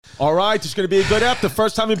All right, it's going to be a good ep. The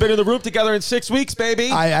first time we've been in the room together in 6 weeks,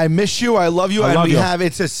 baby. I miss you. I love you.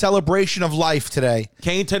 It's a celebration of life today.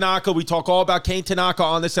 Kane Tanaka. We talk all about Kane Tanaka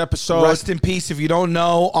on this episode. Rest in peace. If you don't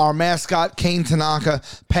know, our mascot, Kane Tanaka,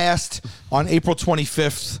 passed on April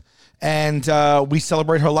 25th. And we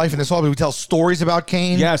celebrate her life in this all. We tell stories about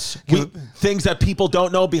Kane. Yes. Things that people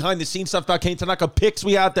don't know, behind the scenes stuff about Kane Tanaka. Pics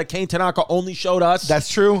we have that Kane Tanaka only showed us. That's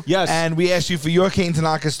true. Yes. And we asked you for your Kane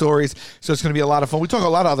Tanaka stories. So it's going to be a lot of fun. We talk a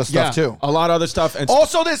lot of other stuff too. A lot of other stuff. And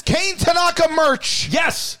also, there's Kane Tanaka merch.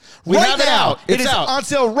 Yes. We have it out. It is on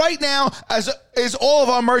sale right now, as is all of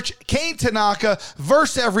our merch. Kane Tanaka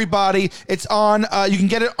versus everybody. It's on, you can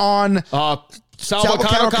get it on...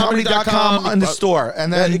 SalVolcanoComedy.com in the store.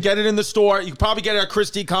 And then get it in the store. You can probably get it at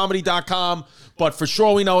ChristyComedy.com, but for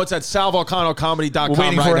sure we know it's at SalVolcanoComedy.com. We're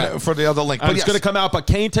waiting right now for the other link. But it's going to come out. But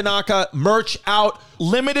Kane Tanaka merch out.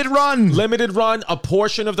 Limited run. A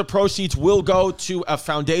portion of the proceeds will go to a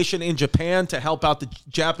foundation in Japan to help out the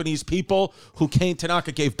Japanese people who Kane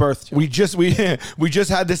Tanaka gave birth to. We just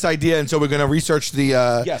had this idea, and so we're going to research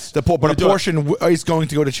the portion is going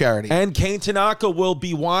to go to charity. And Kane Tanaka will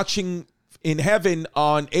be watching in heaven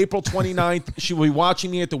on April 29th. She will be watching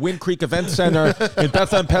me at the Wind Creek Event Center in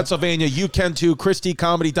Bethlehem, Pennsylvania. You can too.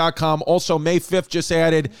 ChristyComedy.com. Also, May 5th just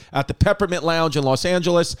added at the Peppermint Lounge in Los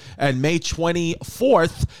Angeles, and May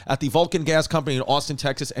 24th at the Vulcan Gas Company in Austin,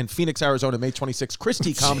 Texas, and Phoenix, Arizona. May 26th.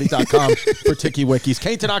 ChristyComedy.com for Tiki Wikis.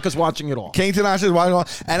 Kane Tanaka's watching it all. Kane Tanaka's watching it all.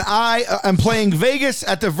 And I am playing Vegas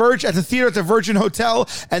at the theater at the Virgin Hotel,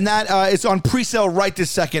 and that is on pre-sale right this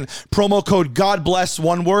second. Promo code God Bless,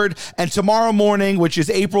 one word. And tomorrow morning, which is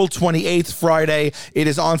April 28th, Friday, it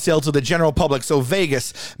is on sale to the general public. So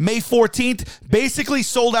Vegas, May 14th, basically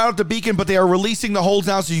sold out at the Beacon, but they are releasing the holds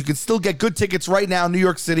now, so you can still get good tickets right now. New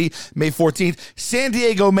York City, May 14th. San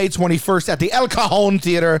Diego, May 21st at the El Cajon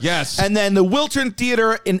Theater. Yes. And then the Wiltern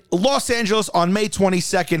Theater in Los Angeles on May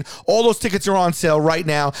 22nd. All those tickets are on sale right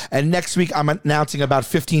now. And next week, I'm announcing about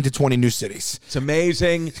 15 to 20 new cities. It's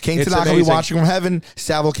amazing. Kane Tanaka will be watching from heaven.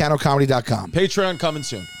 SalVolcanoComedy.com. Patreon coming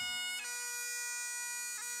soon.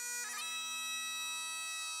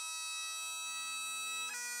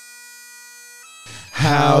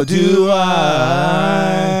 How do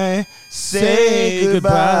I say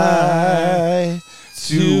goodbye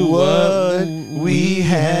to what we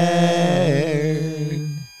had?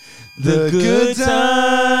 The good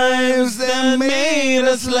times that made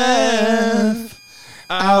us laugh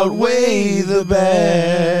outweigh the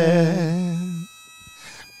bad.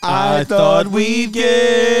 I thought we'd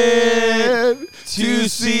get to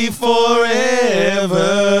see forever,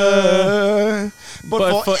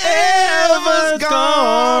 but forever's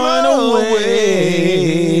gone away.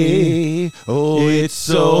 Oh, it's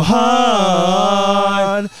so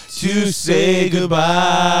hard to say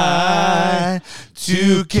goodbye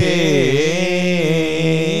to Kane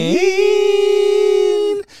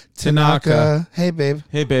Tanaka. Hey, babe.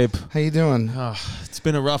 Hey, babe. How you doing? It's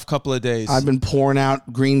been a rough couple of days. I've been pouring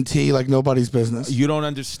out green tea like nobody's business. You don't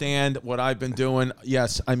understand what I've been doing.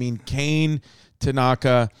 Yes, I mean, Kane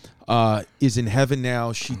Tanaka is in heaven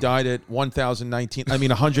now. She died at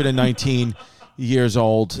 119 years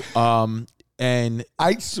old. And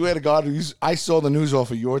I swear to God, I saw the news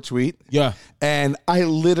off of your tweet. Yeah. And I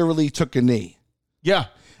literally took a knee. Yeah.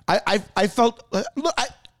 I felt look,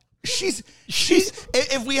 she's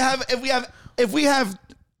if we have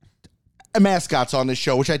mascots on this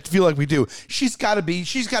show, which I feel like we do, she's got to be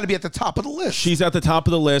at the top of the list. She's at the top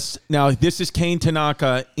of the list. Now, this is Kane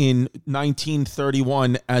Tanaka in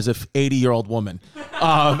 1931 as a 80-year-old woman.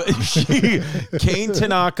 Kane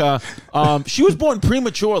Tanaka, she was born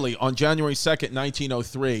prematurely on January 2nd,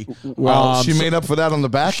 1903. Well, she made up for that on the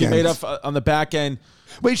back end. She made up on the back end.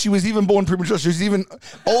 Wait, she was even born premature. She was even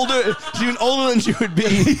older. She's even older than she would be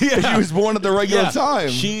if she was born at the regular time.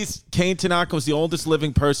 Kane Tanaka was the oldest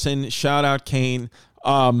living person. Shout out Kane.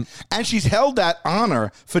 And she's held that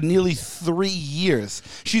honor for nearly 3 years.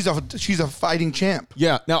 She's a fighting champ.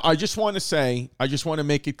 Yeah. Now, I just want to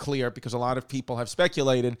make it clear, because a lot of people have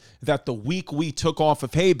speculated that the week we took off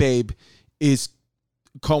of Hey Babe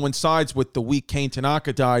coincides with the week Kane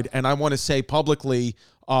Tanaka died. And I want to say publicly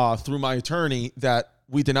through my attorney that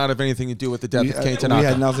we did not have anything to do with the death of Kane Tanaka. We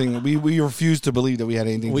had nothing. We refused to believe that we had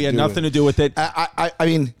anything to do with it. We had nothing to do with it. I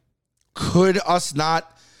mean, could us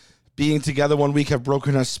not being together one week have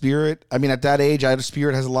broken her spirit? I mean, at that age, a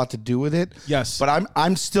spirit has a lot to do with it. Yes. But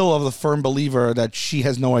I'm still of the firm believer that she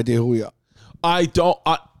has no idea who we are. I don't.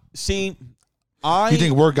 You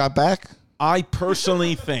think word got back? I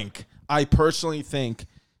personally think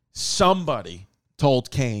somebody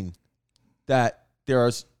told Kane that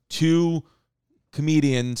there's two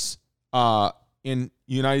comedians in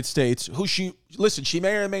the United States who she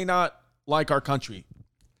may or may not like our country.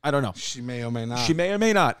 I don't know. She may or may not. She may or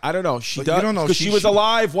may not. I don't know. She But does. you don't know. Because she was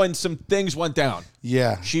alive when some things went down.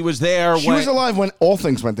 Yeah. She was there She was alive when all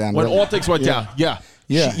things went down. when really. all things went down. Yeah.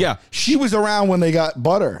 Yeah. She was around when they got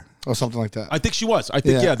butter or something like that. I think she was. I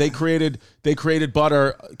think Yeah. they created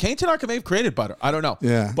butter. Kane Tanaka may have created butter. I don't know.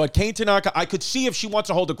 Yeah. But Kane Tanaka, I could see if she wants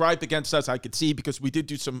to hold a gripe against us. I could see because we did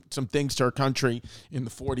do some things to her country in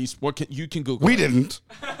the 40s. You can Google. We it. didn't.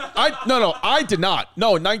 No, I did not.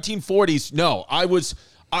 No, in 1940s. No, I was.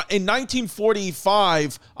 In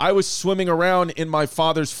 1945, I was swimming around in my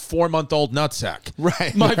father's 4-month-old nutsack.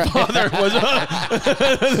 Right. My father was.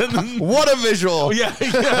 What a visual. Yeah.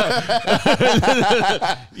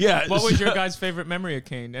 Yeah. What was your guys' favorite memory of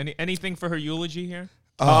Kane? Anything for her eulogy here?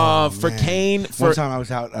 For man. Kane? One time I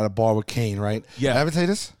was out at a bar with Kane, right? Yeah. Did I ever tell you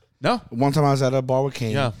this? No. One time I was at a bar with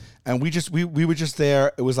Kane. Yeah. And we were just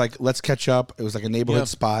there. It was like, let's catch up. It was like a neighborhood Yeah.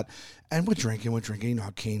 spot. And we're drinking. You know how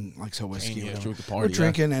Kane likes her whiskey. Kane, yeah, whatever. drink the party, We're yeah.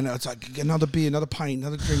 drinking, and it's like another beer, another pint,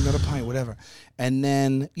 another drink, another pint, whatever. And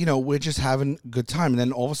then, we're just having a good time. And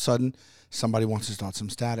then all of a sudden, somebody wants to start some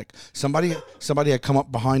static. Somebody had come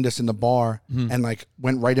up behind us in the bar and like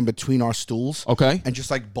went right in between our stools. Okay. And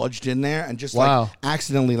just like budged in there and just Wow. like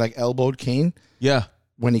accidentally like elbowed Kane Yeah.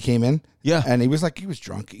 when he came in. Yeah. And he was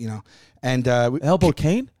drunk, And Elbow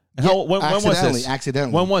Kane? When was this?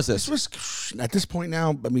 Accidentally. When was this? This was at this point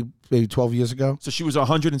now, I mean, maybe 12 years ago. So she was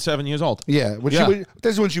 107 years old. Yeah. Yeah.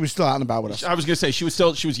 This is when she was still out and about with us. I was gonna say she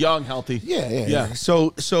was young, healthy. Yeah.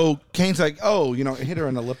 So Kane's like, hit her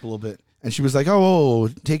in the lip a little bit. And she was like, oh,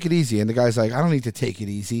 take it easy. And the guy's like, I don't need to take it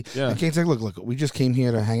easy. Yeah. And Kane's like, look, we just came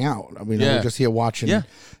here to hang out. I mean, Yeah. we're just here watching Yeah.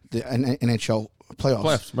 the NHL playoffs.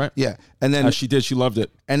 Playoffs, right. Yeah. And then She did. She loved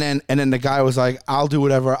it. And then the guy was like, I'll do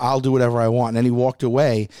whatever I want. And then he walked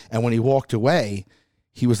away. And when he walked away,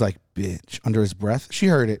 he was like, bitch, under his breath. She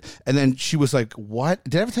heard it. And then she was like, what?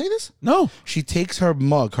 Did I ever tell you this? No. She takes her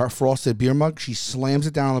mug, her frosted beer mug. She slams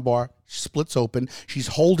it down on the bar, splits open. She's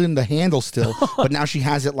holding the handle still, but now she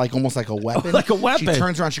has it like almost like a weapon. Like a weapon. She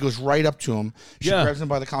turns around. She goes right up to him. She Yeah. grabs him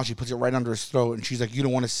by the collar. She puts it right under his throat. And she's like, you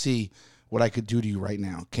don't want to see what I could do to you right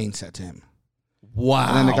now, Kane said to him. Wow.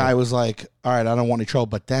 And then the guy was like, all right, I don't want any trouble.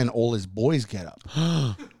 But then all his boys get up.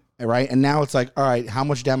 Right? And now it's like, all right, how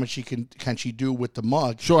much damage can she do with the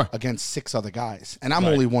mug Sure. against 6 other guys? And I'm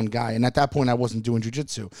Right. only one guy. And at that point, I wasn't doing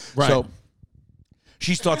jiu-jitsu. Right. So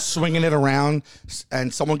she starts swinging it around,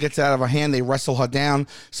 and someone gets it out of her hand. They wrestle her down.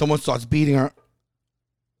 Someone starts beating her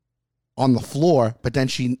on the floor, but then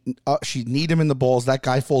she kneed him in the balls. That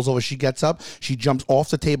guy falls over. She gets up. She jumps off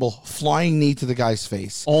the table, flying knee to the guy's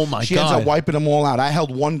face. Oh, my She ends God. up wiping them all out. I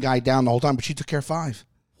held one guy down the whole time, but she took care of 5.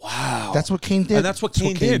 Wow. That's what Kane did. And that's what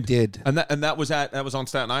Kane did. And that was on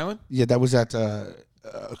Staten Island Yeah, that was at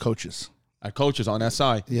Coaches. at Coaches on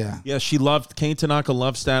SI. Yeah. Yeah. She loved Kane Tanaka.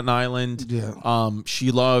 Loved Staten Island. Yeah.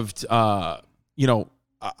 She loved. I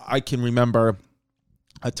can remember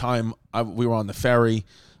a time we were on the ferry.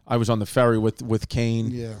 I was on the ferry with Kane.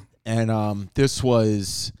 Yeah. And this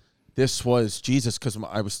was Jesus, because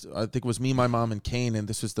I think it was me, my mom, and Kane, and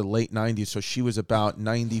this was the late 90s. So she was about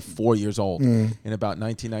 94 years old in about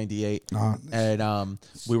 1998. And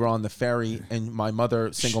we were on the ferry, and my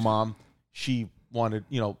mother, single mom, she wanted,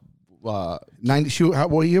 90.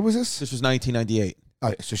 What year was this? this was 1998. All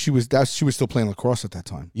right, so she was still playing lacrosse at that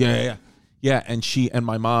time. Yeah. And she and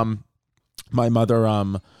my mother,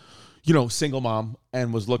 single mom,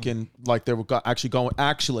 and was looking like they were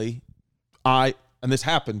actually and this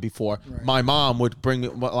happened before. Right. My mom would bring me.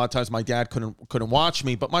 A lot of times, my dad couldn't watch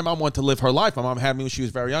me, but my mom wanted to live her life. My mom had me when she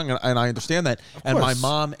was very young, and I understand that. And my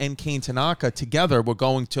mom and Kane Tanaka together were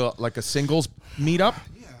going to like a singles meetup,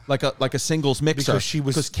 like a singles mixer.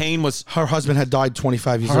 Because Kane was her husband had died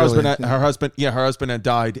 25 years her earlier. her husband had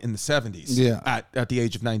died in the 70s. Yeah. at the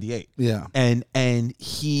age of 98. Yeah. And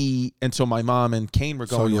so my mom and Kane were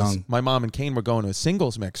going. young. My mom and Kane were going to a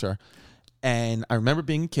singles mixer, and I remember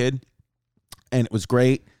being a kid. And it was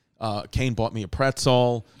great. Kane bought me a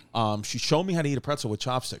pretzel. She showed me how to eat a pretzel with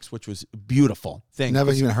chopsticks, which was a beautiful thing.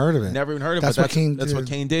 Never even heard of it. Never even heard of That's it. what Kane That's did. what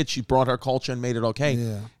Kane did. She brought her culture and made it okay.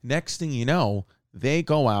 Yeah. Next thing you know, they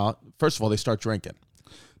go out. First of all, they start drinking.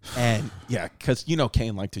 And yeah, because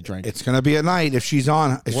Kane liked to drink. It's gonna be a night if she's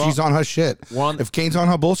on her shit. If Kane's on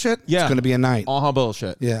her bullshit, it's gonna be a night. All her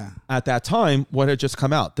bullshit. Yeah. At that time, what had just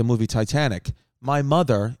come out, the movie Titanic, my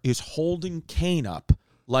mother is holding Kane up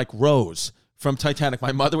like Rose from Titanic.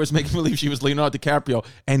 My mother was making believe she was Leonardo DiCaprio,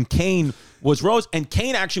 and Kane was Rose, and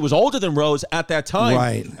Kane actually was older than Rose at that time.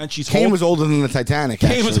 Right. And she's Kane was older than the Titanic.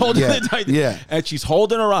 Kane was actually. older than the Titanic. Yeah. And she's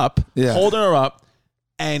holding her up,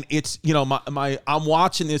 And it's, you know, I'm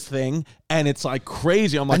watching this thing and it's like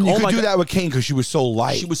crazy. I'm like, And you oh could my do God. that with Kane because she was so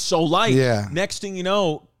light. She was so light. Yeah. Next thing you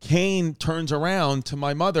know, Kane turns around to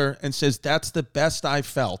my mother and says, that's the best I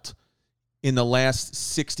felt in the last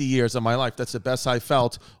 60 years of my life. That's the best I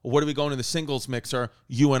felt. Well, what are we going to the singles mixer?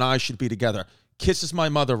 You and I should be together. Kisses my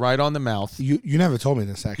mother right on the mouth. You never told me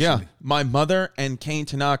this, actually. Yeah. My mother and Kane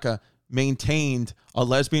Tanaka maintained a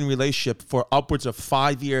lesbian relationship for upwards of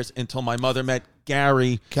 5 years until my mother met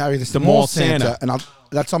Gary The mall Santa. And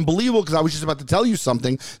that's unbelievable because I was just about to tell you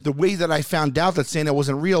something. The way that I found out that Santa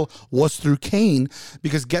wasn't real was through Kane.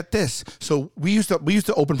 Because get this, so we used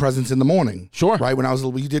to open presents in the morning. Sure. Right when I was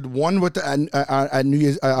little, we did one with at New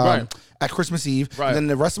Year's Right. at Christmas Eve, Right. and then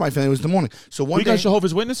the rest of my family was in the morning. So one You day, guys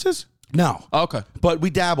Jehovah's Witnesses? no, Okay. but we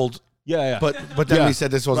dabbled. Yeah. But then Yeah. we said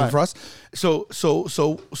this wasn't Right. for us.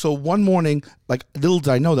 So one morning, like little did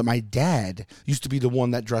I know that my dad used to be the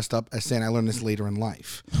one that dressed up as Santa. I learned this later in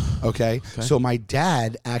life. Okay. So my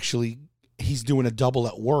dad actually, he's doing a double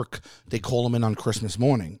at work. They call him in on Christmas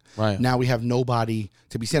morning. Right. Now we have nobody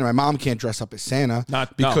to be Santa. My mom can't dress up as Santa No.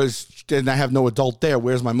 because then I have no adult there.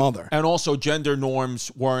 Where's my mother? And also, gender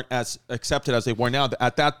norms weren't as accepted as they were now.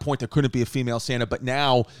 At that point, there couldn't be a female Santa, but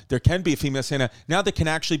now there can be a female Santa. Now there can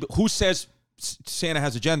actually be. Who says Santa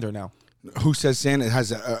has a gender now? Who says Santa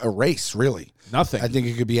has a race, really? Nothing. I think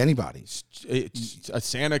it could be anybody. A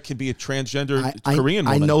Santa can be a transgender I Korean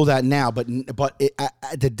woman. know that now, but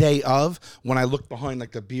the day of, when I looked behind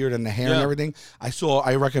like the beard and the hair and Yeah. everything,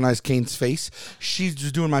 I recognized Kane's face. She's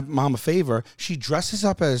just doing my mom a favor. She dresses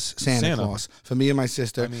up as Santa Claus for me and my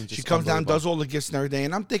sister. just She comes down, unbelievable. does all the gifts and everything,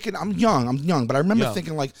 and I'm thinking, I'm young, but I remember Yeah.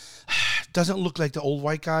 thinking like, doesn't look like the old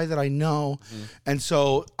white guy that I know. Mm. And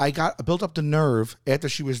so I built up the nerve after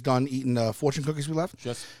she was done eating the fortune cookies we left.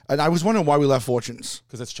 Just- And I was wondering why we left fortunes.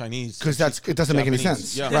 Because that's Chinese. Because it doesn't make any Japanese.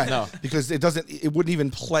 sense, Yeah, right? no. Because it wouldn't even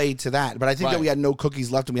play to that. But I think that Right. we had no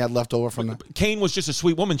cookies left, and we had leftover from the. Kane was just a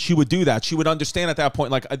sweet woman. She would do that. She would understand at that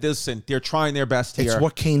point, like, listen, they're trying their best here. It's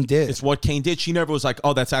what Kane did, It's what Kane did. She never was like,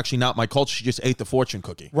 oh, that's actually not my culture. She just ate the fortune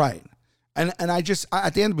cookie. right? And I just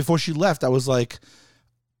at the end before she left, I was like,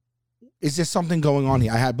 "Is there something going on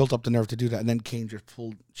here?" I had built up the nerve to do that, and then Kane just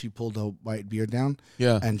pulled the white beard down,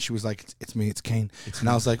 Yeah. and she was like, "It's me, it's Kane," and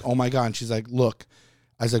I was like, "Oh my god!" And she's like, "Look,"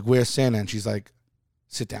 I was like, "Where's Santa?" And she's like,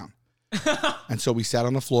 "Sit down." And so we sat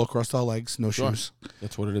on the floor, crossed our legs, no shoes.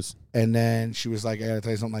 That's what it is. And then she was like, I gotta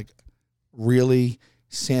tell you something, like, really,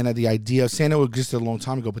 Santa, the idea of Santa existed a long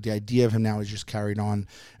time ago, but the idea of him now is just carried on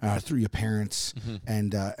through your parents.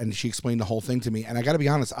 And she explained the whole thing to me. And I gotta be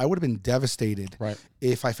honest, I would have been devastated Right.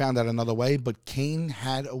 if I found out another way, but Kane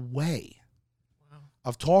had a way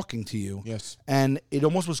of talking to you. Yes. And it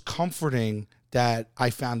almost was comforting that I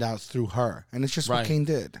found out through her. And it's just what Right. Kane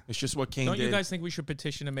did. It's just what Kane Don't did. you guys think we should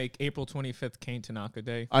petition to make April 25th Kane Tanaka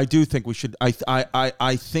Day? I do think we should.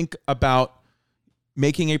 I think about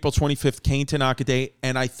making April 25th Kane Tanaka Day,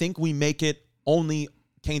 and I think we make it only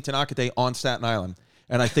Kane Tanaka Day on Staten Island.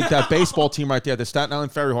 And I think that baseball team right there, the Staten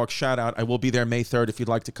Island Ferry Hawks, shout out. I will be there May 3rd if you'd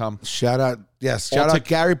like to come. Shout out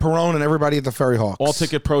Gary Perone and everybody at the Ferry Hawks. All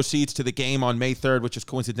ticket proceeds to the game on May 3rd, which is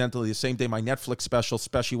coincidentally the same day my Netflix special,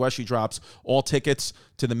 Special Weshy, drops. All tickets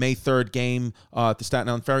to the May 3rd game at the Staten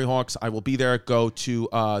Island Ferry Hawks. I will be there. Go to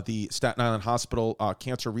the Staten Island Hospital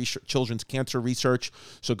Children's Cancer Research.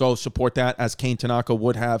 So go support that as Kane Tanaka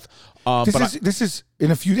would have. This is in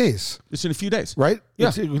a few days, It's in a few days. right? Yeah.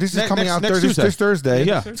 This is coming out next Thursday. This Thursday.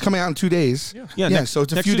 Yeah. It's coming out in 2 days. Yeah, So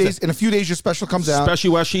it's a next few Tuesday. days. In a few days, your special comes out.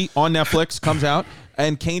 Special Weshy on Netflix comes out,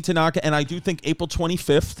 and Kane Tanaka, and I do think April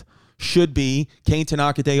 25th should be Kane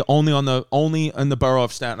Tanaka Day only in the borough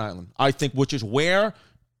of Staten Island. I think, which is where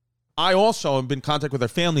I also have been in contact with her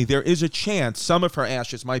family. There is a chance some of her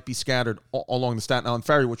ashes might be scattered along the Staten Island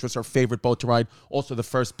Ferry, which was her favorite boat to ride. Also, the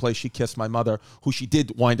first place she kissed my mother, who she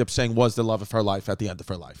did wind up saying was the love of her life at the end of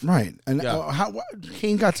her life. Right. And Yeah.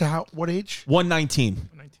 Kane got to what age? 119.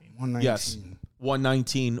 119. Yes,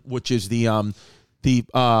 119, which is the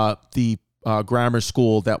grammar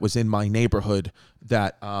school that was in my neighborhood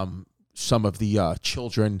that some of the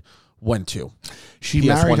children went to. She PS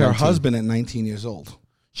married her 119. husband at 19 years old.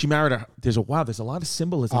 She married her. There's a lot of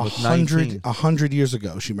symbolism with 19. 100 years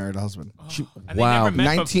ago, she married her husband. And they Wow. never met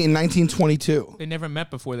 1922. They never met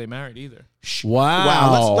before they married either. Wow.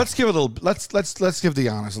 Wow. Let's give it a little. Let's give the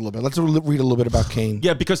honors a little bit. Let's read a little bit about Kane.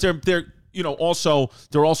 Yeah, because there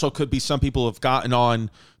also could be some people who have gotten on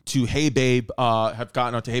to Hey Babe, have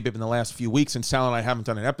gotten onto Hey Babe in the last few weeks, and Sal and I haven't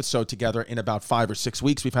done an episode together in about 5 or 6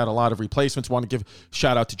 weeks. We've had a lot of replacements. Want to give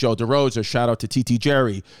shout out to Joe DeRosa, shout out to TT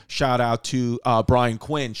Jerry, shout out to Brian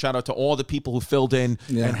Quinn, shout out to all the people who filled in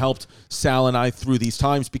and helped Sal and I through these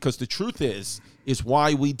times, because the truth is is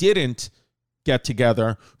why we didn't get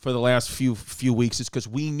together for the last few weeks is because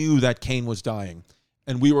we knew that Kane was dying.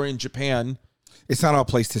 And we were in Japan. It's not our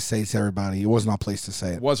place to say it to everybody. It wasn't our place to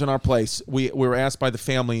say it. It wasn't our place. We were asked by the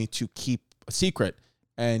family to keep a secret,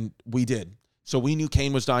 and we did. So we knew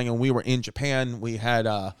Kane was dying, and we were in Japan. We had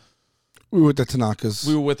We were with the Tanakas.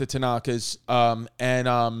 we were with the Tanakas,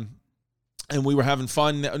 and we were having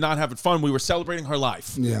fun. Not having fun. We were celebrating her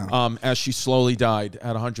life. Yeah. As she slowly died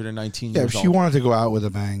at 119 Yeah, years she old. wanted to go out with a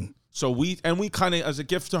bang. So we kind of, as a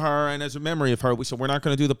gift to her and as a memory of her, we said we're not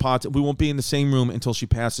going to do the pot. We won't be in the same room until she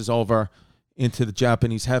passes over into the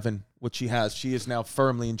Japanese heaven, which she has. She is now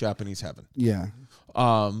firmly in Japanese heaven. Yeah.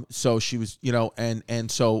 So she was, and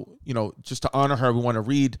so, just to honor her, we want to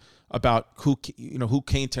read about who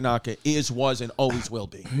Kane Tanaka is, was, and always will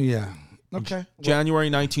be. Yeah. Okay. January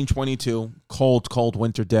 1922, cold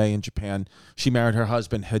winter day in Japan. She married her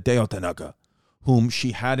husband, Hideo Tanaka, whom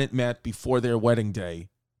she hadn't met before their wedding day,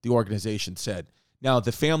 the organization said. Now,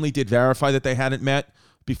 the family did verify that they hadn't met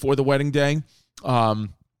before the wedding day.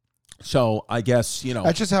 So I guess,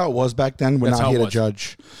 That's just how it was back then. We're That's not how it here to was.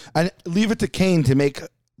 judge. And leave it to Kane to make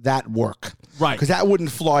that work. Right. Because that wouldn't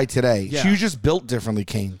fly today. Yeah. She was just built differently,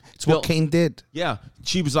 Kane. It's Built- what Kane did. yeah,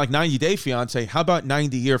 she was like 90-day fiance. How about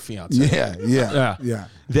 90-year fiance? Yeah.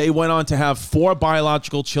 They went on to have 4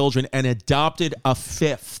 biological children and adopted a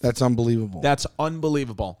 5th. That's unbelievable. That's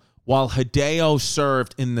unbelievable. While Hideo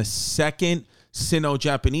served in the Second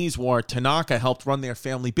Sino-Japanese War, Tanaka helped run their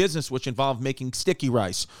family business, which involved making sticky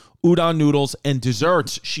rice, udon noodles, and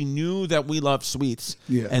desserts. She knew that we love sweets,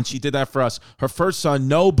 and she did that for us. Her first son,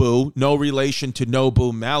 Nobu, no relation to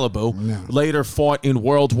Nobu Malibu, later fought in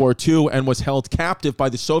World War II and was held captive by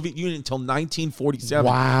the Soviet Union until 1947.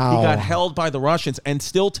 Wow. He got held by the Russians, and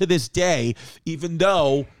still to this day, even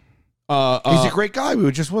though... He's a great guy. We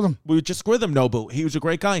were just with him. we were just with him, Nobu. He was a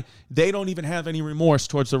great guy. They don't even have any remorse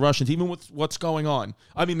towards the Russians, even with what's going on.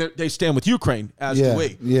 I mean, they stand with Ukraine, as do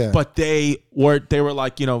we. Yeah. But they were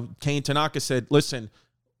like, Kane Tanaka said, listen,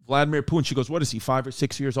 Vladimir Putin, she goes, what is he, 5 or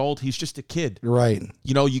 6 years old? He's just a kid. Right.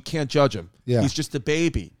 You can't judge him. Yeah. He's just a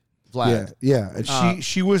baby, Vlad. Yeah. And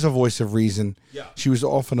she was a voice of reason. Yeah. She was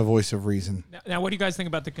often a voice of reason. Now, what do you guys think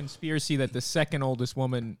about the conspiracy that the second oldest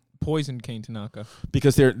woman poisoned Kane Tanaka?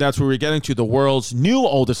 Because that's where we're getting to. The world's new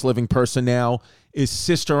oldest living person now is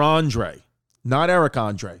Sister Andre. Not Eric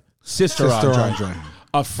Andre. Sister Andre.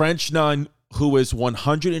 A French nun who is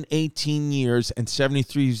 118 years and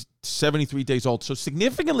 73 days old, so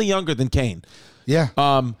significantly younger than Kane.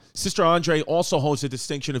 Yeah. Sister Andre also holds the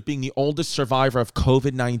distinction of being the oldest survivor of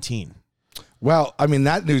COVID-19. Well, I mean,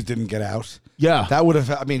 that news didn't get out. Yeah. That would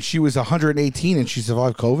have, she was 118 and she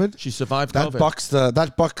survived COVID. She survived That COVID.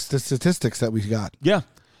 bucks the statistics that we got. Yeah.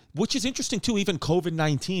 Which is interesting, too. Even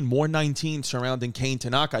COVID-19, more 19 surrounding Kane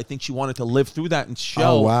Tanaka. I think she wanted to live through that and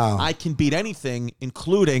show I can beat anything,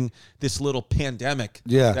 including this little pandemic.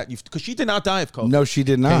 Yeah. Because she did not die of COVID. No, she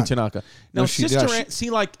did Kane not. Tanaka. Now, No, she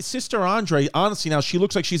did. Sister Andre, honestly, now she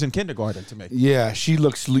looks like she's in kindergarten to me. Yeah, she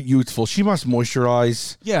looks youthful. She must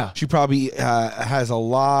moisturize. Yeah. She probably has a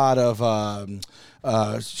lot of,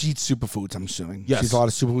 she eats superfoods, I'm assuming. Yes. She eats a lot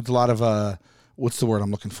of superfoods, a lot of, what's the word I'm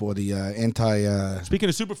looking for? The Speaking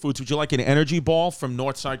of superfoods, would you like an energy ball from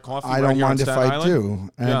Northside Coffee? I right don't here on mind if Staten I Island?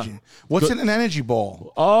 do. Energy. What's in an energy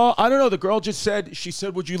ball? I don't know. The girl just said,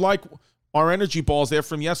 would you like our energy balls? They're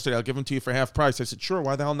from yesterday. I'll give them to you for half price. I said, sure.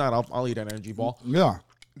 Why the hell not? I'll eat an energy ball. Yeah.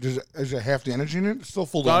 Is it half the energy in it? It's still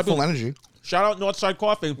full energy. Shout out Northside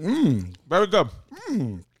Coffee. Very good.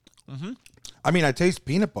 I mean, I taste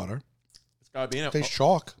peanut butter. It's got to be in I it. taste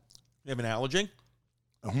chalk. You have an allergy?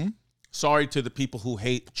 Sorry to the people who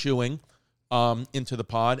hate chewing into the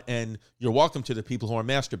pod, and you're welcome to the people who are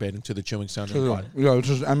masturbating to the chewing sound in the pod. Yeah, this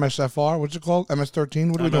is MSFR. What's it called?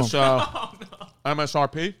 MS-13? What are we doing?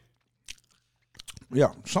 MSRP?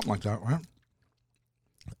 Yeah, something like that, right?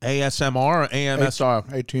 ASMR or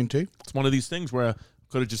AMSR? AT&T. It's one of these things where I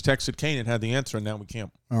could have just texted Kane and had the answer, and now we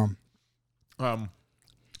can't. It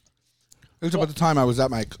was about the time I was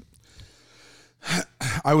at my...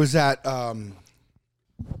 I was at...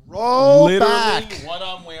 Rollback. What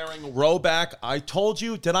I'm wearing, Rollback. I told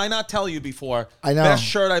you, did I not tell you before? I know. Best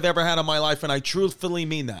shirt I've ever had in my life, and I truthfully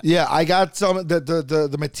mean that. Yeah, I got some...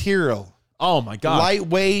 The material. Oh, my God.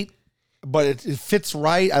 Lightweight, but it fits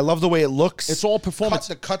right. I love the way it looks. It's all performance.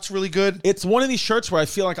 The cut's really good. It's one of these shirts where I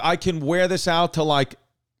feel like I can wear this out to, like,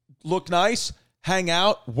 look nice, hang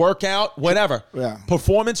out, work out, whatever. Yeah.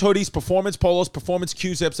 Performance hoodies, performance polos, performance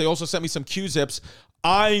Q-zips. They also sent me some Q-zips.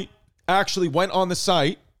 I actually went on the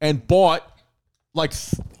site and bought like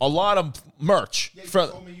a lot of merch,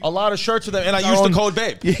 for a lot of shirts for them, and I used the code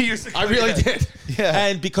BABE. Yeah, you used the I code, really yeah. did. Yeah.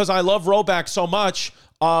 And because I love Roback so much,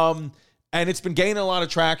 and it's been gaining a lot of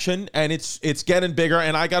traction, and it's getting bigger.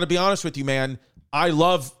 And I got to be honest with you, man. I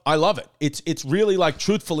love it. It's really like,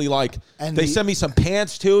 truthfully, like, And they send me some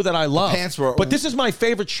pants too that I love. pants were- but this is my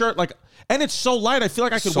favorite shirt. Like, and it's so light. I feel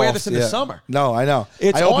like I could wear this in the summer. No, I know.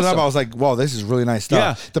 It's I opened awesome. up. I was like, "Whoa, this is really nice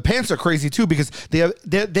stuff." Yeah. The pants are crazy too because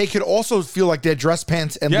they could also feel like they're dress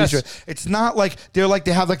pants and Yes. leisure. It's not like they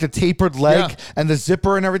have like the tapered leg Yeah. and the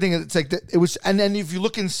zipper and everything. It's like it was. And then if you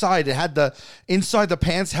look inside, it had inside the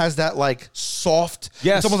pants has that like soft.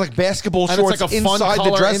 Yes. It's almost like basketball And shorts it's like a fun inside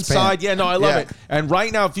color the dress inside. pant. Yeah, no, I love Yeah. it. And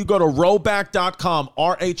right now, if you go to Roback.com,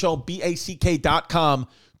 RHLBACK.com,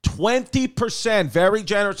 20%, very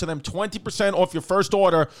generous to them, 20% off your first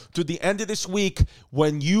order through the end of this week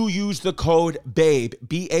when you use the code BABE,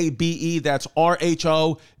 B-A-B-E, that's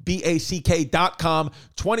RHOBACK.com,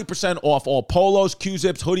 20% off all polos,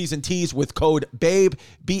 Q-zips, hoodies, and tees with code BABE,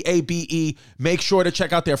 B-A-B-E. Make sure to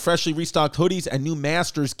check out their freshly restocked hoodies and new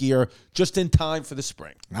Masters gear just in time for the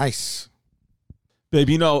spring. Nice.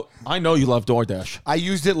 Babe, I know you love DoorDash. I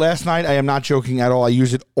used it last night. I am not joking at all. I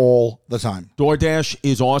use it all the time. DoorDash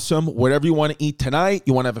is awesome. Whatever you want to eat tonight,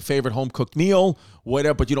 you want to have a favorite home-cooked meal,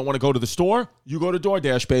 whatever, but you don't want to go to the store, you go to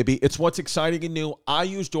DoorDash, baby. It's what's exciting and new. I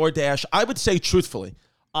use DoorDash. I would say, truthfully,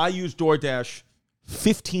 I use DoorDash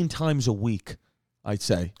 15 times a week, I'd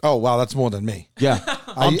say. Oh, wow. That's more than me. Yeah.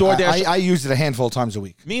 I'm DoorDash. I use it a handful of times a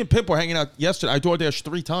week. Me and Pimp were hanging out yesterday. I DoorDash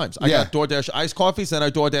 3 times. I Yeah. got DoorDash iced coffees, then I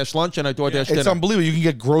DoorDash lunch, and I DoorDash dinner. It's unbelievable. You can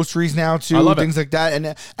get groceries now too, I love it. things like that.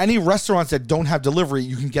 And any restaurants that don't have delivery,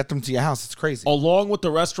 you can get them to your house. It's crazy. Along with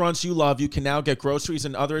the restaurants you love, you can now get groceries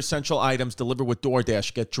and other essential items delivered with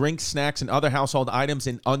DoorDash. Get drinks, snacks, and other household items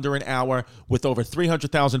in under an hour. With over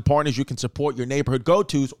 300,000 partners, you can support your neighborhood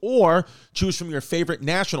go-tos or choose from your favorite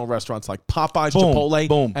national restaurants like Popeyes, Boom, Chipotle,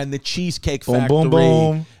 boom. and the Cheesecake Boom, Factory. boom, boom.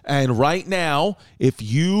 And right now, if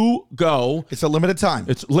you go, It's a limited time.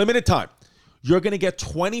 it's limited time. You're going to get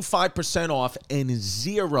 25% off and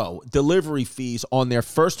 0 delivery fees on their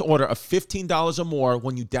first order of $15 or more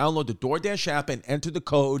when you download the DoorDash app and enter the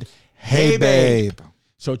code HeyBabe.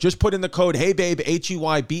 So just put in the code HeyBabe,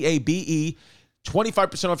 HEYBABE,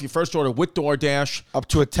 25% off your first order with DoorDash. Up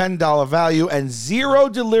to a $10 value and 0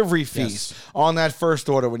 delivery fees on that first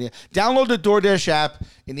order. When you download the DoorDash app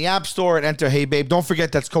in the App Store and enter Hey Babe, don't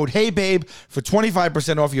forget that's code Hey Babe for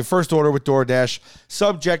 25% off your first order with DoorDash.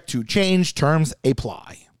 Subject to change, terms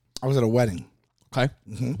apply. I was at a wedding. Okay.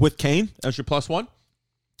 With Kane as your plus one.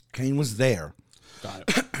 Kane was there. Got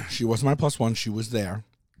it. She was my plus one. She was there.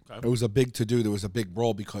 Okay. It was a big to-do. There was a big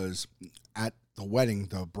brawl because at the wedding,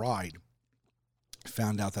 the bride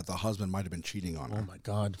found out that the husband might have been cheating on her. Oh, my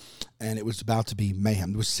God. And it was about to be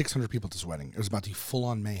mayhem. There was 600 people at this wedding. It was about to be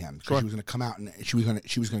full-on mayhem. Because she was going to come out and she was going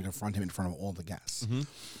to confront him in front of all the guests.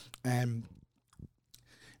 And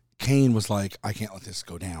Kane was like, I can't let this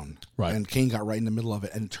go down. Right. And Kane got right in the middle of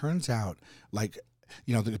it. And it turns out, like,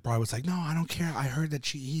 the bride was like, no, I don't care. I heard that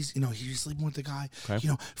he's sleeping with the guy,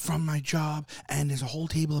 from my job. And there's a whole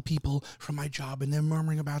table of people from my job. And they're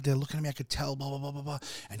murmuring about it. They're looking at me. I could tell, blah, blah, blah, blah, blah.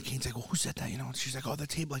 And Kane's like, well, who said that? And she's like, oh, the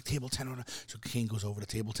table, like table 10. Or so Kane goes over to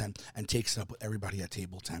table 10 and takes it up with everybody at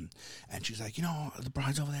table 10. And she's like, the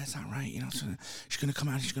bride's over there. It's not right. So she's going to come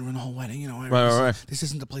out. She's going to run the whole wedding. Right. This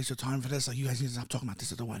isn't the place or time for this. Like, you guys need to stop talking about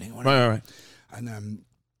this at the wedding. Whatever. Right. And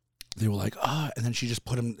they were like, and then she just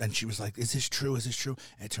put him, and she was like, is this true? Is this true?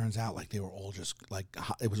 And it turns out, like, they were all just, like,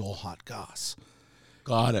 it was all hot goss.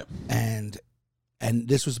 Got it. And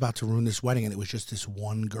this was about to ruin this wedding, and it was just this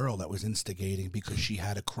one girl that was instigating because she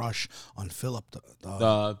had a crush on Philip,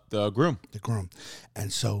 The groom. the groom.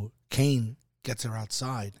 And so Kane gets her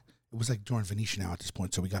outside. It was like during Venetian now at this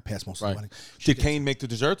point, so we got past most of the wedding. Did Kane make the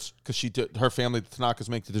desserts? Because her family, the Tanakas,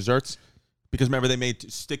 make the desserts. Because remember, they made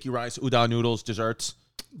sticky rice, udon noodles, desserts.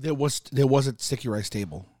 There was a sticky rice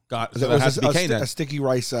table. So There that was has to be Kane then. a sticky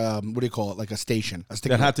rice. What do you call it? Like a station. A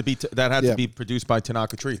sticky That had to be produced by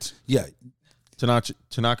Tanaka Treats. Yeah.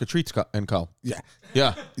 Tanaka Treats and Co. Yeah.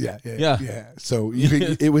 Yeah. Yeah. So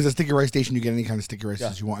it was a sticky rice station. You get any kind of sticky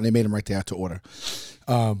rice you want, and they made them right there to order.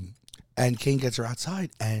 And Kane gets her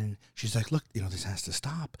outside, and she's like, "Look, this has to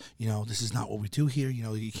stop. This is not what we do here.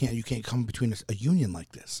 You can't come between a union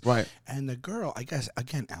like this." Right. And the girl, I guess,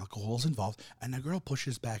 again, alcohol's involved, and the girl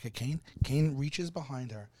pushes back at Kane. Kane reaches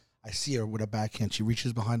behind her. I see her with a backhand. She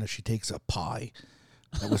reaches behind her. She takes a pie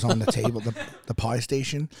that was on the table, the pie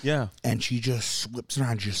station. Yeah. And she just whips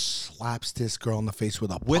around, just slaps this girl in the face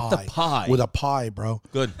with a pie. With the pie? With a pie, bro.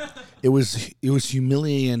 Good. It was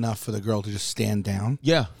humiliating enough for the girl to just stand down.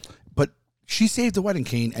 Yeah. But She saved the wedding,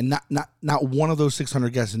 Kane, and not one of those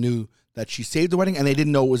 600 guests knew that she saved the wedding, and they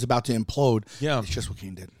didn't know it was about to implode. Yeah. It's just what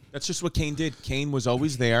Kane did. That's just what Kane did. Kane was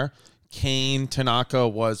always there. Kane Tanaka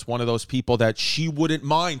was one of those people that she wouldn't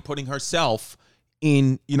mind putting herself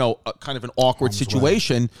in, a kind of an awkward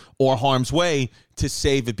situation or harm's way to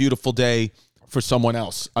save a beautiful day for someone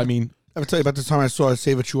else. I mean, Ever tell you about the time I saw her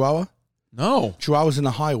save a Chihuahua? no. Chihuahua's in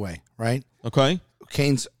the highway, right? Okay.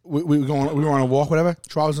 Kane's we were on a walk, whatever.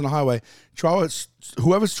 Chihuahua's in the highway.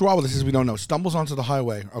 Whoever's Chihuahua this is, we don't know, stumbles onto the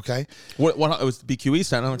highway. Okay, What it was BQE,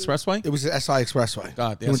 Staten Island Expressway? it was the SI Expressway.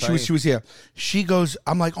 God, the when SI. she was here, she goes,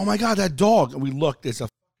 I'm like, oh my god, that dog. And we look, there's a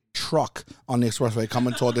truck on the expressway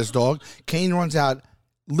coming toward this dog. Kane runs out,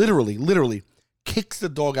 literally kicks the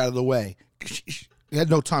dog out of the way. She had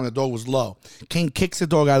no time. The dog was low. Kane kicks the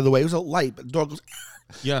dog out of the way. It was a light, but the dog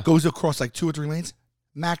goes across like 2 or 3 lanes.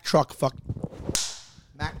 Mack truck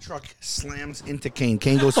slams into Kane.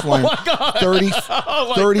 Kane goes flying 30,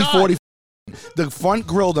 40. The front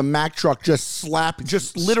grill of the Mack truck just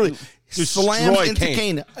literally slams into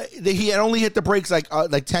Kane. He had only hit the brakes like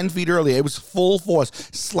 10 feet earlier. It was full force.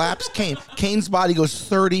 Slaps Kane. Kane's body goes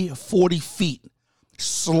 30, 40 feet.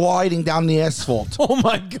 Sliding down the asphalt. Oh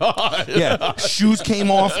my God. Yeah. Shoes came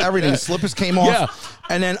off, everything. Slippers came off. Yeah.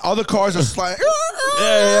 And then other cars are sliding.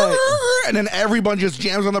 And then everyone just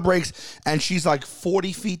jams on the brakes. And she's like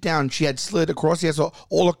 40 feet down. She had slid across the asphalt.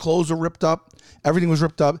 All her clothes were ripped up. Everything was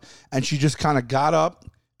ripped up. And she just kind of got up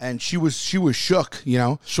and she was shook,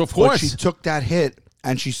 Sure, of course. But she took that hit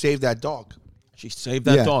and she saved that dog. She saved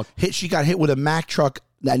that dog. She got hit with a Mack truck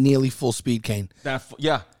at nearly full speed, Kane.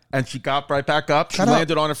 Yeah. And she got right back up. She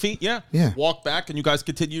landed on her feet. Yeah. Walked back, and you guys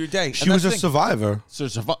continued your day. She was a survivor. So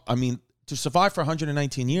to survive for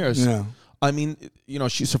 119 years. Yeah. I mean,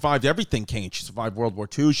 she survived everything, Kane. She survived World War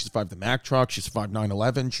II. She survived the Mack truck. She survived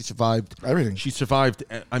 9/11. She survived everything. She survived,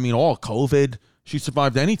 all COVID. She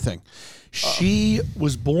survived anything. She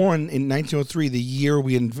was born in 1903, the year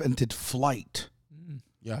we invented flight.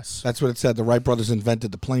 Yes. That's what it said. The Wright brothers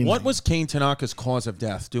invented the plane. What was Kane Tanaka's cause of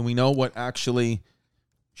death? Do we know what actually...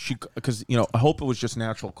 Because I hope it was just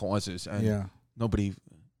natural causes, and nobody,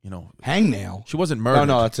 hangnail. She wasn't murdered.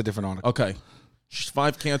 No, that's a different article. Okay, she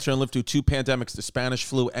survived cancer and lived through 2 pandemics: the Spanish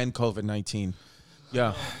flu and COVID-19.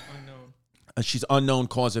 Yeah, unknown. She's unknown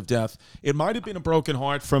cause of death. It might have been a broken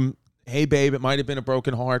heart from. Hey, babe. It might have been a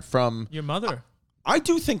broken heart from your mother. I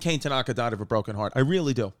do think Kane Tanaka died of a broken heart. I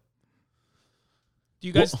really do. Do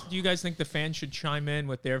you guys think the fans should chime in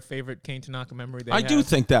with their favorite Kane Tanaka memory? I do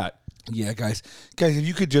think that. Yeah, guys, if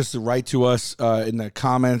you could just write to us in the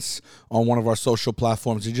comments on one of our social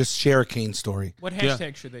platforms and just share a Kane story. What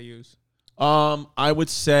hashtag should they use? I would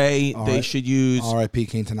say they should use R.I.P.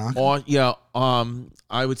 Kane Tanaka.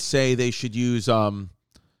 I would say they should use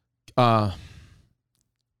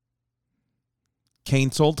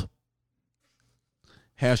canceled.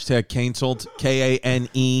 Hashtag canceled.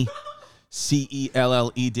 KANECELLED.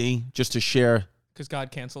 Just to share. Because God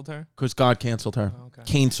canceled her? Because God canceled her. Oh, okay.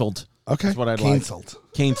 Canceled. Okay. That's what I'd canceled.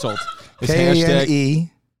 like. Canceled. KANECELLED.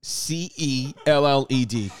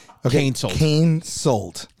 Okay. Canceled.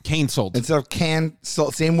 Canceled. Canceled. Instead of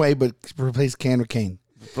cancel, same way, but replace can with Kane.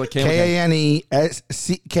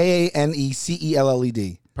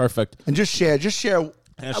 KANECELLED. Perfect. And just share at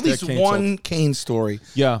least canceled. one Kane story.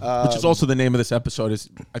 Yeah, which is also the name of this episode.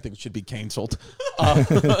 I think it should be canceled. I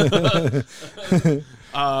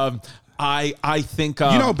think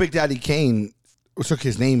Big Daddy Kane took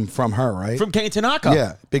his name from her, right? From Kane Tanaka.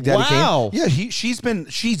 Yeah, Big Daddy Kane. Wow. Yeah, she's been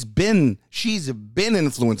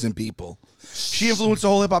influencing people. She influenced the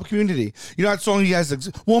whole hip hop community. You know that song you guys like,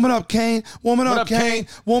 "Woman Up Kane, Woman Up Kane,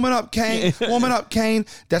 Woman Up Kane, Woman Up Kane."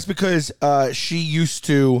 That's because she used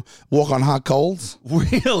to walk on hot coals.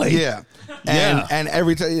 Really? Yeah. And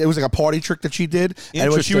every time it was like a party trick that she did.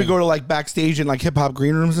 And when she would go to like backstage in like hip hop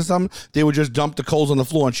green rooms or something, they would just dump the coals on the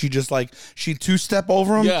floor and she'd 2-step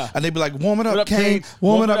over them. Yeah. And they'd be like, "Woman Up Kane,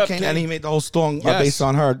 Woman Up Kane." And he made the whole song based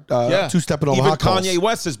on her 2-stepping over hot coals. Kanye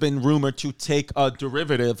West has been rumored to take a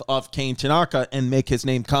derivative of Kane Tanaka and make his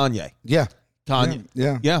name Kanye. Yeah. Kanye.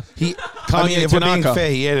 Yeah. Kanye if Tanaka. we're being fair,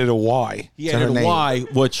 he added a Y. He added a Y,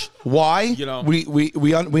 which why? we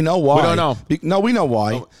know why. We don't know. No, we know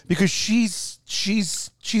why. Because she's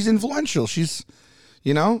influential. She's,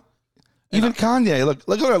 even Kanye. Look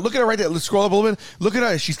at her. Look at her right there. Let's scroll up a little bit. Look at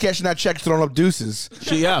her. She's cashing that check, throwing up deuces.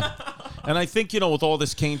 And I think, with all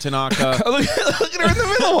this Kane Tanaka. look at her in the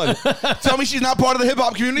middle one. Tell me she's not part of the hip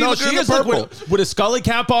hop community. No, look at she her in is the purple. with a Scully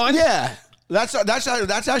cap on. Yeah.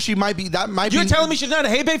 That's actually might be that might You're be. telling me she's not a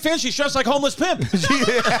Hey Babe fan? She's dressed like homeless pimp.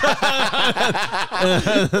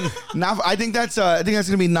 Now I think that's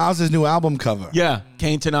gonna be Nas's new album cover. Yeah,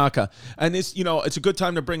 Kane Tanaka. And it's a good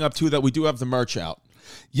time to bring up too that we do have the merch out.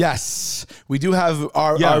 Yes, we do have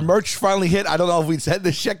our merch finally hit. I don't know if we said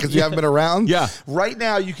this yet because we haven't been around. Yeah. Right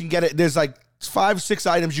now you can get it. There's like 5-6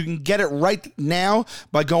 items. You can get it right now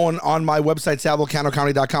by going on my website,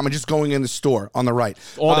 salvolcanocomedy.com, and just going in the store on the right.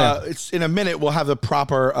 All there. It's in a minute. We'll have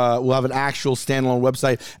we'll have an actual standalone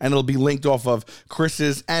website, and it'll be linked off of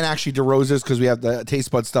Chris's and actually DeRosa's because we have the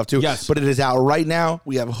Taste Bud stuff too. Yes. But it is out right now.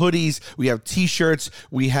 We have hoodies, we have T-shirts,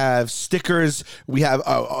 we have stickers, we have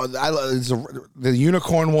the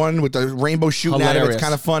unicorn one with the rainbow shooting at it. Hilarious. It's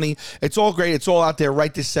kind of funny. It's all great. It's all out there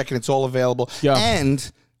right this second. It's all available. Yeah.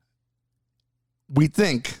 And we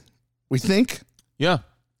think. Yeah.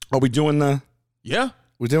 Are we doing Yeah.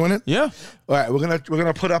 We're doing it? Yeah. All right, we're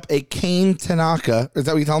gonna put up a Kane Tanaka. Is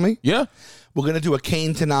that what you tell me? Yeah. We're gonna do a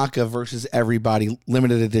Kane Tanaka versus everybody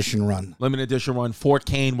limited edition run. Limited edition run for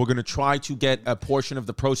Kane. We're going to try to get a portion of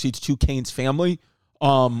the proceeds to Kane's family.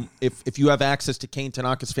 If you have access to Kane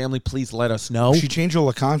Tanaka's family, please let us know. She changed all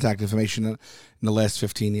the contact information in the last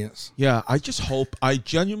 15 years. Yeah, I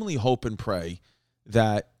genuinely hope and pray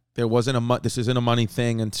that there wasn't this isn't a money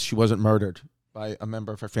thing and she wasn't murdered by a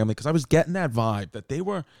member of her family, because I was getting that vibe that they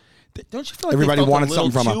were. Don't you feel like Everybody they felt wanted a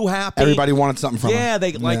little something from too her. happy? Everybody wanted something from her.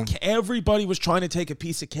 Yeah, everybody was trying to take a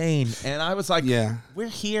piece of Kane, and I was like, Yeah. we're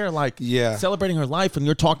here like Yeah. celebrating her life, and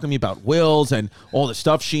you're talking to me about wills and all the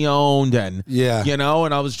stuff she owned, and Yeah. and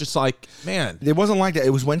I was just like, man, It wasn't like that.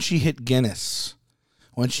 It was when she hit Guinness.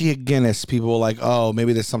 When she hit Guinness, people were like, "Oh,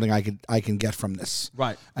 maybe there's something I can get from this."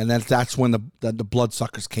 right. And that's when the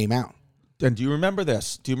bloodsuckers came out. And do you remember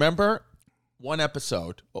this? Do you remember one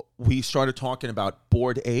episode we started talking about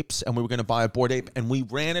Bored Apes, and we were going to buy a Bored Ape, and we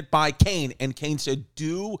ran it by Kane, and Kane said,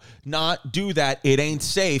 "Do not do that. It ain't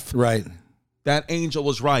safe." Right. That angel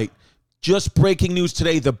was right. Just breaking news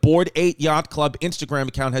today, the Bored Ape Yacht Club Instagram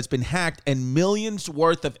account has been hacked, and millions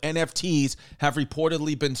worth of NFTs have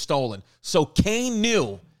reportedly been stolen. So Kane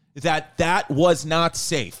knew that was not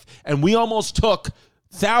safe, and we almost took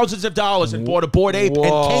thousands of dollars and bought a Bored Ape,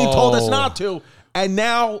 and Kane told us not to, and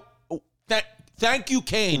now... Thank you,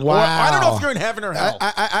 Kane. Wow. Or, I don't know if you're in heaven or hell.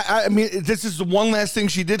 I mean, this is the one last thing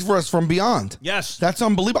she did for us from Beyond. Yes. That's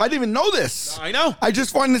unbelievable. I didn't even know this. I know. I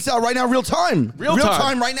just find this out right now, real time. Real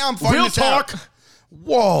time right now. I'm finding Real this talk. out.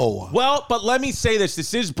 Whoa. Well, but let me say this.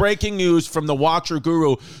 This is breaking news from the Watcher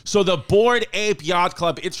Guru. So the Bored Ape Yacht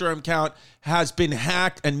Club Instagram account has been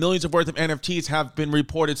hacked, and millions of worth of NFTs have been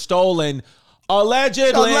reported stolen.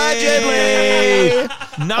 Allegedly.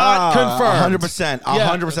 Not confirmed. 100%.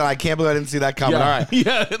 100%. I can't believe I didn't see that coming. Yeah. All right.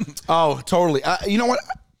 Yeah. Oh, totally. You know what?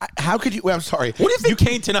 How could you? Wait, I'm sorry. What do you think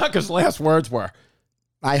Kane Tanaka's last words were?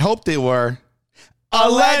 I hope they were.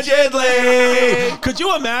 Allegedly. Could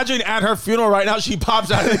you imagine at her funeral right now, she pops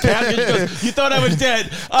out of the casket, she goes, "You thought I was dead."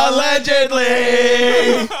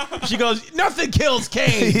 Allegedly. She goes, "Nothing kills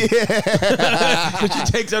Kane." Yeah. So she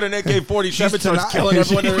takes out an AK-47 and starts killing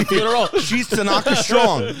everyone at her funeral. She's Tanaka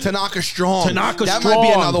Strong. Tanaka Strong. Tanaka that Strong. might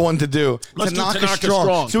be another one to do. Let's do Tanaka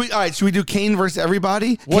Strong. So all right, should we do Kane versus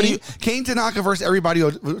everybody? Kane Tanaka versus everybody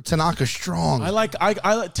or Tanaka Strong? I like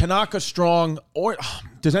Tanaka Strong. Or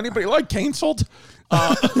does anybody like Kane Salt? No,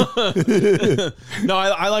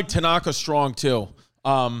 I like Tanaka Strong too.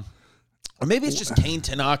 Or maybe it's just Kane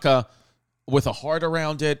Tanaka with a heart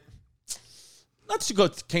around it. Let's go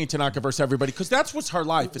Kane Tanaka versus everybody, because that's what's her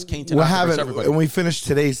life is Kane Tanaka versus everybody. When we finish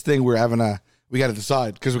today's thing, we got to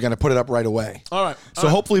decide because we're going to put it up right away. All right. So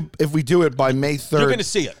hopefully, if we do it by May 3rd, You're going to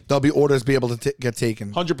see it. There'll be orders be able to get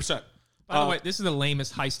taken. 100%. By the way, this is the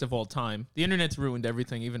lamest heist of all time. The internet's ruined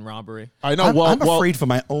everything, even robbery. I know. I'm afraid for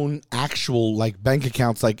my own actual bank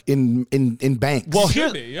accounts, in banks. Well,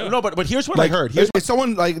 Yeah. no, but here's what I heard. Here's if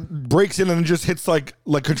someone breaks in and just hits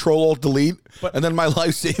Control Alt Delete, and then my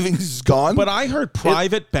life savings is gone. But I heard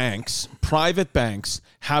private banks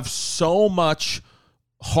have so much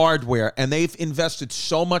hardware, and they've invested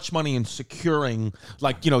so much money in securing,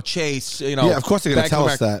 Chase. Yeah, of course they're going to tell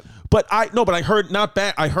us that. But I heard not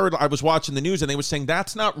bad. I was watching the news, and they were saying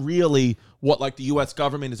that's not really what the U.S.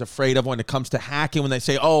 government is afraid of when it comes to hacking. When they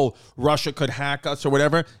say, "Oh, Russia could hack us" or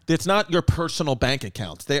whatever, it's not your personal bank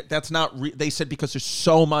accounts. That's not. They said because there's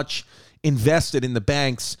so much invested in the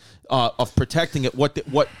banks of protecting it.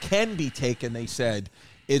 What can be taken, they said,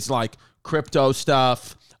 is crypto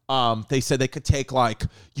stuff. They said they could take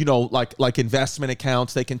investment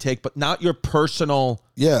accounts. They can take, but not your personal.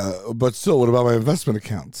 Yeah, but still, what about my investment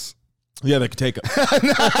accounts? Yeah, they could take it.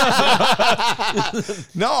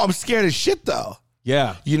 No, I'm scared as shit though.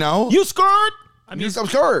 Yeah. You know? You scared? I mean, I'm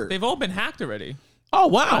sure. they've all been hacked already. Oh,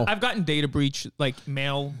 wow. I've gotten data breach like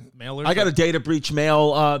mailers. I got a data breach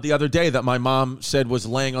mail the other day that my mom said was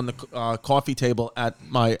laying on the coffee table at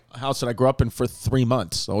my house that I grew up in for 3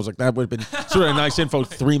 months. So I was like, that would have been sort of nice info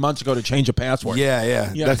 3 months ago to change a password.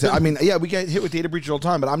 Yeah. That's it. I mean, yeah, we get hit with data breach all the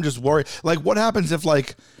time, but I'm just worried. Like, what happens if,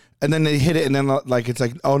 like, and then they hit it, and then, like, it's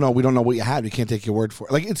like, oh, no, we don't know what you had. We can't take your word for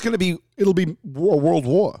it. Like, it'll be a world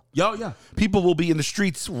war. Yeah. People will be in the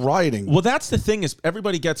streets rioting. Well, that's the thing is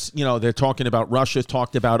everybody gets, they're talking about Russia's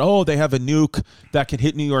talked about, oh, they have a nuke that can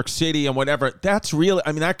hit New York City and whatever. That's really,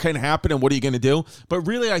 I mean, that can happen, and what are you going to do? But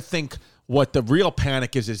really, I think what the real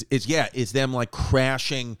panic is them like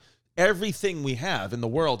crashing. Everything we have in the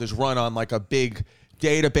world is run on like a big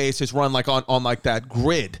database, is run like on like that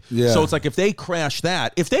grid. Yeah. So it's like if they crash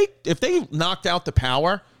that, if they knocked out the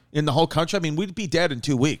power in the whole country, I mean, we'd be dead in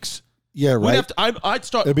 2 weeks. Yeah, right. We'd have to, I'd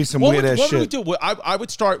start. It'd be some weird ass shit. What shit. would we do? I would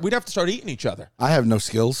start. We'd have to start eating each other. I have no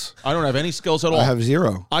skills. I don't have any skills at all. I have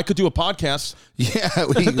zero. I could do a podcast. Yeah,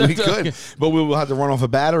 we could, but we will have to run off a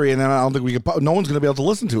battery, and then I don't think we could. No one's going to be able to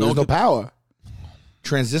listen to it. There's no power.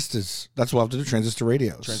 Transistors. That's what I have to do. Transistor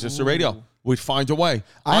radios. Transistor radio. We'd find a way.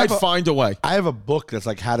 I'd find a way. I have a book that's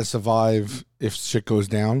like how to survive if shit goes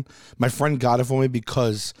down. My friend got it for me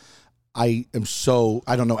because I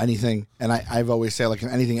don't know anything, and I've always said, like,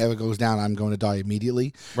 if anything ever goes down, I'm going to die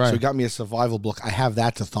immediately. Right. So he got me a survival book. I have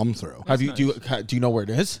that to thumb through. Do you know where it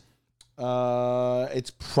is?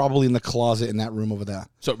 It's probably in the closet in that room over there.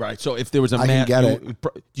 So if there was a I man, can get it.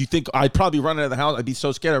 do you think I'd probably run out of the house? I'd be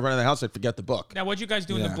so scared I'd run out of the house I'd forget the book. Now, what'd you guys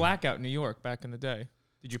do in the Yeah. blackout in New York back in the day?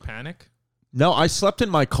 Did you panic? No, I slept in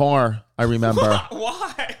my car. I remember.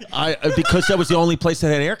 Why? Because that was the only place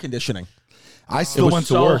that had air conditioning. I still was went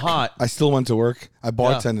to so work. hot. I still went to work. I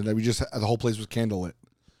bartended. The whole place was candlelit.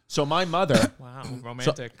 So my mother. Wow,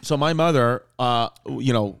 romantic. So my mother,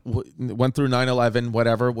 went through 9/11,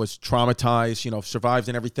 whatever, was traumatized, survived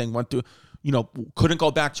and everything, went through, couldn't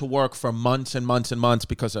go back to work for months and months and months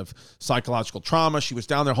because of psychological trauma. She was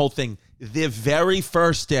down there, whole thing. The very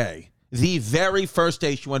first day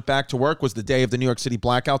she went back to work was the day of the New York City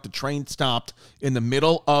blackout. The train stopped in the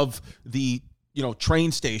middle of the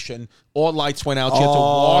train station. All lights went out. She had to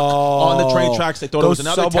walk on the train tracks. They thought it was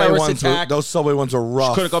another terrorist attack. Those subway ones are rough.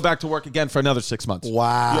 She couldn't go back to work again for another 6 months.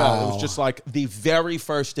 Wow. Yeah, it was just like the very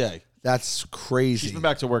first day. That's crazy. She's been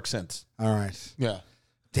back to work since. All right. Yeah.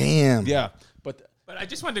 Damn. Yeah. But I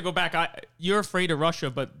just wanted to go back. You're afraid of Russia,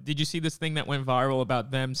 but did you see this thing that went viral about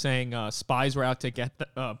them saying spies were out to get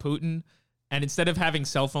Putin? And instead of having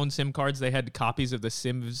cell phone SIM cards, they had copies of the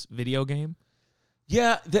Sims video game?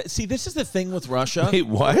 yeah, see, this is the thing with Russia. Wait,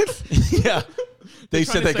 what? Yeah. They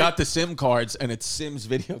said to they say- got the SIM cards and it's Sims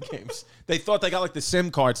video games. They thought they got like the SIM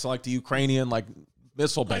cards to like the Ukrainian like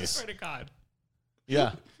missile I base. swear to God.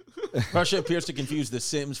 Yeah. Russia appears to confuse the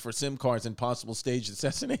Sims for SIM cards and possible staged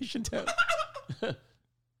assassination attempt.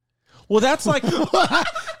 Well, that's like I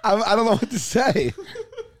don't know what to say.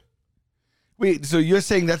 Wait, so you're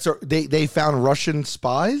saying they found Russian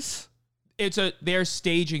spies? They're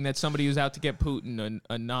staging that somebody was out to get Putin,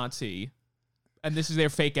 a Nazi, and this is their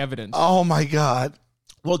fake evidence. Oh my God.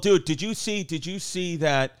 Well, dude, did you see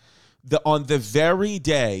that on the very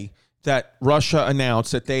day that Russia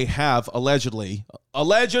announced that they have allegedly a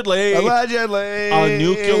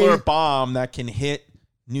nuclear bomb that can hit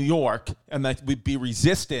New York and that would be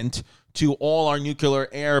resistant to all our nuclear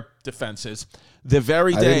air defenses. The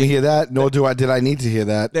very day I didn't hear that, nor did I need to hear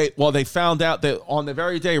that. they found out that on the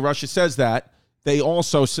very day Russia says that, they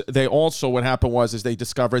also what happened was they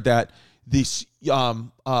discovered that this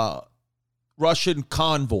Russian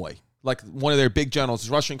convoy, like one of their big generals, this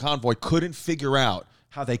Russian convoy couldn't figure out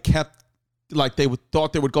how they kept, like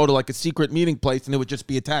thought they would go to like a secret meeting place and it would just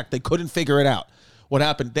be attacked. They couldn't figure it out. What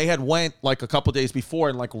happened? They had went like a couple days before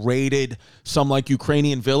and like raided some like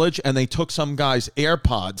Ukrainian village, and they took some guy's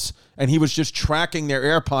AirPods, and he was just tracking their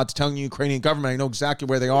AirPods, telling the Ukrainian government, I know exactly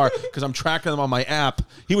where they are because I'm tracking them on my app.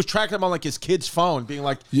 He was tracking them on like his kid's phone, being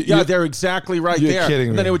like, yeah, they're exactly right you're there. kidding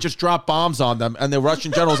and me. then they would just drop bombs on them, and the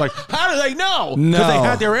Russian general was like, how do they know? No. Because they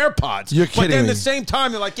had their AirPods. You're But kidding then at me. the same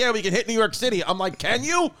time, they're like, yeah, we can hit New York City. I'm like, can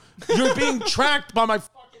you? You're being tracked by my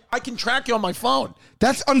I can track you on my phone.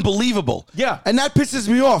 That's unbelievable. Yeah. And that pisses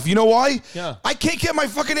me off. You know why? Yeah. I can't get my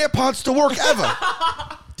fucking AirPods to work ever.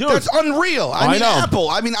 Dude, That's unreal. I mean, know. Apple.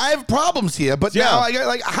 I mean, I have problems here, but Yeah. now I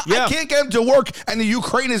Yeah. can't get them to work, and the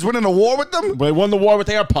Ukraine is winning a war with them. they won the war with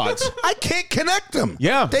AirPods. I can't connect them.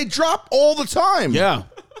 Yeah. They drop all the time. Yeah,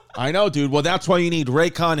 I know, dude. Well, that's why you need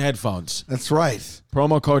Raycon headphones. That's right.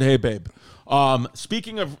 Promo code Hey Babe.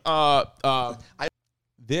 Speaking of,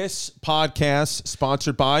 This podcast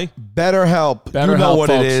sponsored by BetterHelp. You know BetterHelp, what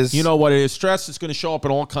folks. it is. You know what it is. Stress is going to show up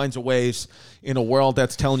in all kinds of ways in a world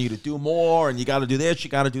that's telling you to do more and you got to do this, you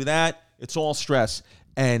got to do that. It's all stress.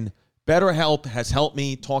 And BetterHelp has helped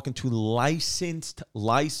me talking to licensed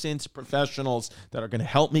professionals that are going to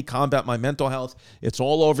help me combat my mental health. It's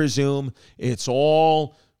all over Zoom. It's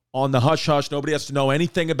all on the hush-hush. Nobody has to know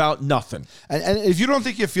anything about nothing. And if you don't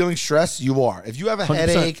think you're feeling stressed, you are. If you have a 100%.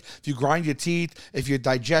 headache, if you grind your teeth, if your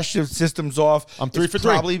digestive system's off, I'm 3 it's for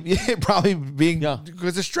 3. probably being Yeah.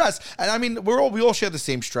 because of stress. And I mean, we all share the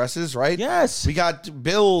same stresses, right? Yes. We got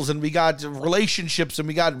bills and we got relationships and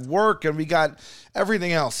we got work and we got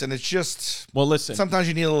everything else. And it's just, Well, listen. sometimes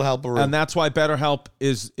you need a little help. And that's why BetterHelp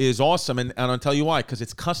is awesome. And I'll tell you why. Because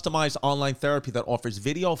it's customized online therapy that offers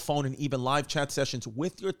video, phone, and even live chat sessions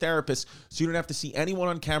with your therapist, so you don't have to see anyone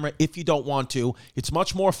on camera if you don't want to. It's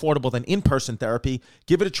much more affordable than in-person therapy.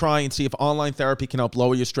 Give it a try and see if online therapy can help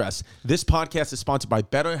lower your stress. This podcast is sponsored by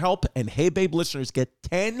BetterHelp, and Hey Babe listeners get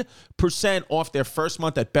 10% off their first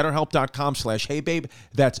month at BetterHelp.com/HeyBabe.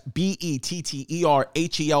 That's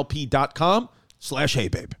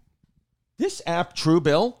BetterHelp.com/HeyBabe. This app,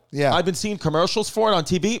 Truebill, Yeah. I've been seeing commercials for it on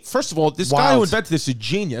TV. First of all, this guy who Wild. invented this is a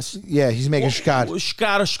genius. Yeah, he's making Scott.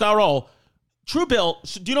 Scott. Truebill,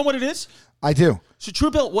 so do you know what it is? I do. So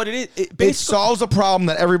Truebill, what it is, it It basically, solves a problem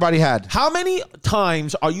that everybody had. how many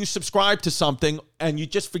times are you subscribed to something and you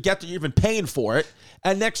just forget that you're even paying for it?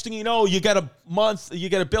 And next thing you know, you get a bill at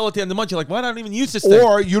the end of the month. You're like, why don't I even use this thing?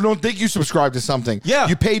 Or you don't think you subscribe to something. Yeah.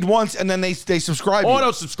 You paid once and then they subscribe you.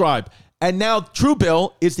 Auto subscribe. And now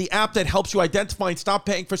Truebill is the app that helps you identify and stop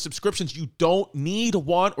paying for subscriptions you don't need,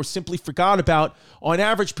 want, or simply forgot about. On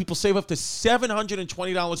average, people save up to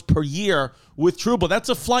 $720 per year with Truebill. That's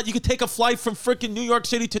a flight. You could take a flight from freaking New York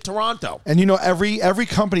City to Toronto. And you know, every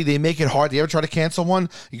company, they make it hard. Do you ever try to cancel one?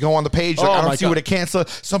 You go on the page, like, Oh, I my don't see God. where to cancel.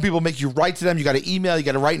 Some people make you write to them. You got to email. You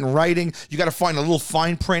got to write in writing. You got to find a little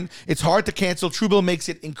fine print. It's hard to cancel. Truebill makes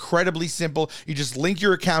it incredibly simple. You just link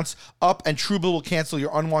your accounts up, and Truebill will cancel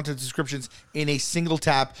your unwanted subscriptions in a single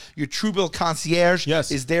tap. Your Truebill concierge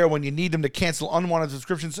is there when you need them to cancel unwanted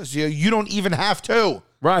subscriptions, so you don't even have to.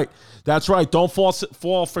 Right. That's right. Don't fall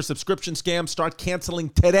for subscription scams. Start canceling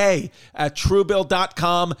today at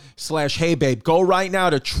Truebill.com/HeyBabe. Go right now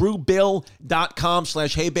to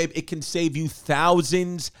Truebill.com/HeyBabe. It can save you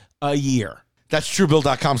thousands a year. That's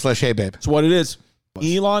Truebill.com/HeyBabe. That's what it is.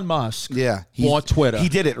 Elon Musk bought Twitter. He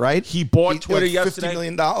did it, right? He bought Twitter like yesterday. $50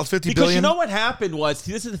 million, $50 Because billion. you know what happened was,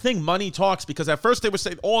 this is the thing, money talks, because at first they were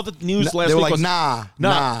saying, all the news last they were week like, was, nah.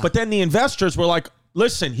 But then the investors were like,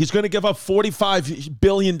 listen, he's going to give up $45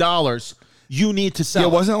 billion. You need to sell. Yeah,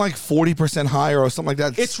 wasn't it like 40% higher or something like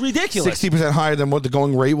that? It's ridiculous. 60% higher than what the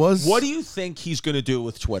going rate was. What do you think he's going to do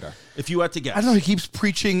with Twitter, if you had to guess? I don't know. He keeps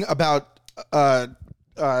preaching about not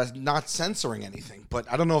censoring anything, but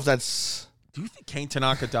I don't know if that's. Do you think Kane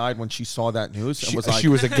Tanaka died when she saw that news? And She was like, she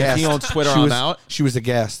was aghast. He owns Twitter, She I'm was, out. She was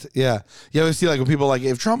aghast. Yeah. You ever see like when people are like,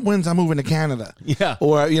 if Trump wins, I'm moving to Canada. Yeah.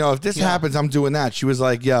 Or, you know, if this happens, I'm doing that. She was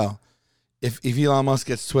like, yo, if Elon Musk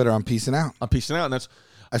gets Twitter, I'm peacing out. I'm peacing out. And that's,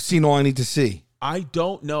 I've seen all I need to see. I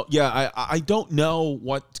don't know. Yeah, I don't know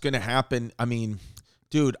what's going to happen. I mean,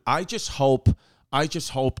 dude, I just hope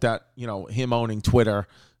that, you know, him owning Twitter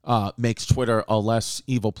makes Twitter a less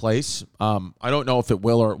evil place. I don't know if it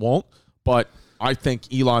will or it won't, but I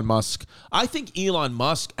think Elon Musk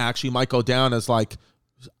actually might go down as like,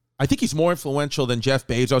 I think he's more influential than Jeff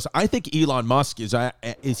Bezos. I think Elon Musk he's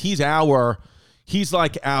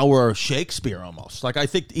like our Shakespeare almost. Like, I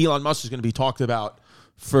think Elon Musk is going to be talked about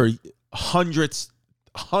for hundreds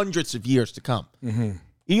of years to come. Mm-hmm.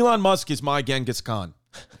 Elon Musk is my Genghis Khan.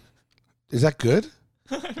 Is that good?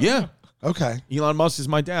 Yeah. Okay. Elon Musk is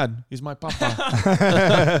my dad. He's my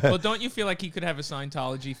papa. Well, don't you feel like he could have a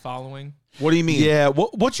Scientology following? What do you mean? Yeah.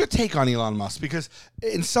 What's your take on Elon Musk? Because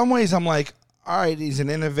in some ways I'm like, all right, he's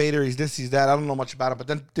an innovator. He's this, he's that. I don't know much about it. But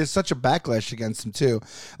then there's such a backlash against him too.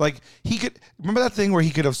 Like, he could, remember that thing where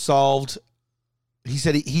he could have solved, he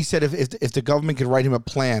said if the government could write him a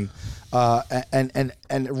plan and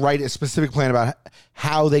write a specific plan about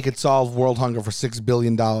how they could solve world hunger for $6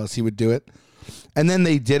 billion, he would do it. And then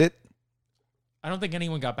they did it. I don't think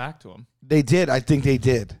anyone got back to him. They did. I think they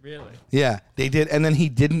did. Really? Yeah, they did. And then he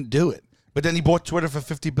didn't do it. But then he bought Twitter for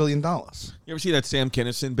 $50 billion. You ever see that Sam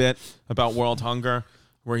Kinison bit about world hunger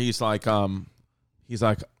where he's like, I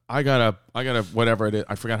gotta, whatever it is.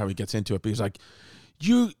 I forgot how he gets into it, but he's like,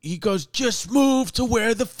 he goes, just move to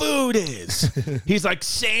where the food is. He's like,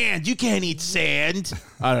 sand. You can't eat sand.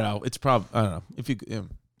 I don't know. It's probably, I don't know. If you,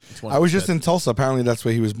 it's one I of was those just bits. in Tulsa. Apparently, that's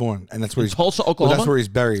where he was born, and that's where he's Tulsa, well, Oklahoma. that's where he's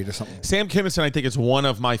buried or something. Sam Kinison, I think, is one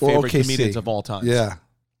of my Or favorite OKC. comedians of all time. Yeah,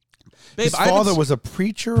 His I haven't father s- was a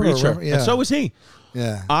preacher. preacher. Yeah. And so was he.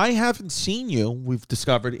 yeah. I haven't seen you, we've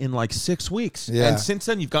discovered, in like 6 weeks. Yeah. And since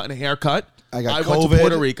then, you've gotten a haircut. I got went to COVID.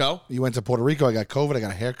 Puerto Rico. You went to Puerto Rico. I got COVID. I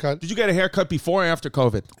got a haircut Did you get a haircut before or after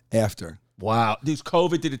COVID? after. Wow. Did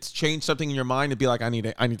COVID, did it change something in your mind to be like, I need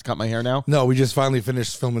to cut my hair now? No, we just finally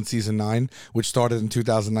finished filming season 9, which started in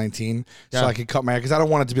 2019. Yeah. So I could cut my hair because I don't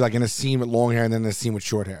want it to be like in a scene with long hair and then in a scene with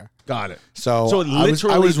short hair. Got it. So, So I was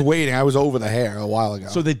literally- waiting. I was over the hair a while ago.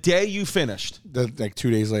 So the day you finished. Like 2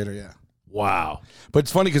 days later, yeah. Wow. But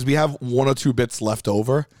it's funny because we have 1 or 2 bits left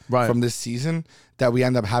over Right. from this season that we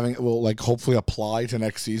end up having, will like hopefully apply to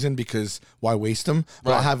next season because why waste them?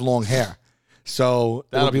 But I'll Right. have long hair. So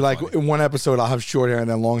That'll it'll be be like funny. in one episode I'll have short hair and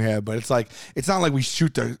then long hair. But it's like, it's not like we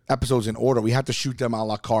shoot the episodes in order. We have to shoot them a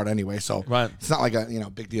la carte anyway. So Right. it's not like a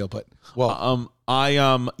big deal. But well,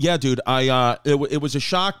 Yeah, dude. It was a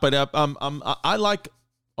shock, but I like.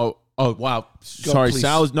 Oh, wow. Sorry, please.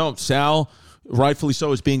 Sal, rightfully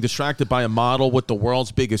so, is being distracted by a model with the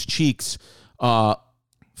world's biggest cheeks.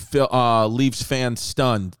 Leaves fans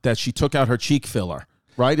stunned that she took out her cheek filler.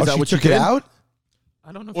 Right? Is that she what took you it did? out?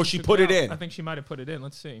 I don't know. If Or she took put it out. in. I think she might have put it in.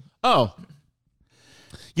 Let's see. Oh,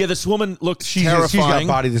 yeah. This woman looked She's terrifying.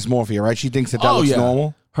 got body dysmorphia, right? She thinks that looks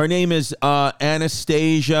normal. Her name is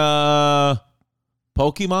Anastasia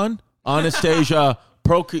Pokemon. Anastasia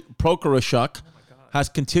Prokhorishuk has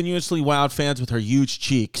continuously wowed fans with her huge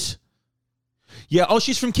cheeks. Yeah. Oh,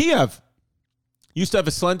 she's from Kiev. Used to have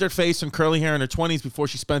a slender face and curly hair in her 20s before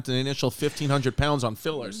she spent an initial 1,500 pounds on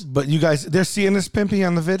fillers. But you guys, they're seeing this pimpy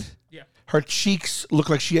on the vid. Yeah. Her cheeks look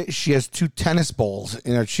like she has 2 tennis balls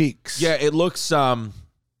in her cheeks. Yeah, it looks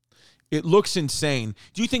insane.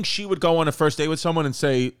 Do you think she would go on a first date with someone and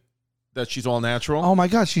say that she's all natural? Oh my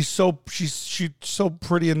God, she's so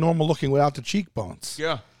pretty and normal looking without the cheekbones.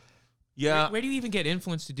 Yeah. Yeah. Where do you even get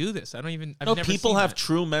influence to do this? I've No, never people seen have that.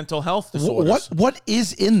 true mental health disorders. What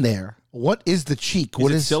is in there? What is the cheek? Is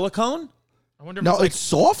What it is silicone? I wonder if No, it's, like, it's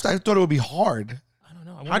soft. I thought it would be hard. I don't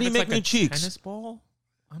know. I How wonder do you if it's make like new a cheeks? Tennis ball?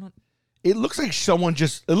 I don't. It looks like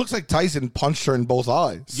it looks like Tyson punched her in both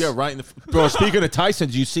eyes. Yeah, right. Bro, speaking of Tyson,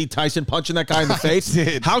 did you see Tyson punching that guy in the face?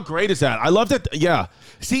 did. How great is that? I love that. Yeah.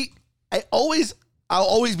 See, I'll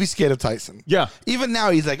always be scared of Tyson. Yeah. Even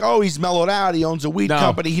now, he's like, oh, he's mellowed out. He owns a weed No.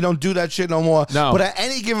 company. He don't do that shit no more. No. But at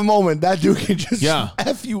any given moment, that dude can just Yeah.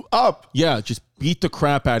 F you up. Yeah, just beat the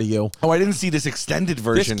crap out of you. Oh, I didn't see this extended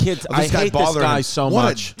version. Kid- of I hate this bothering guy him. so what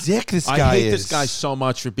much. A dick this guy is. I hate this guy so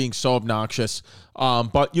much for being so obnoxious.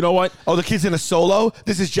 But you know what? Oh, the kid's in a solo.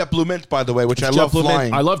 This is JetBlue Mint, by the way, which I love JetBlue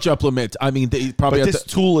flying. Mint. I love JetBlue Mint. I mean, they probably but have this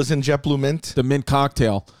tool is in JetBlue Mint. the mint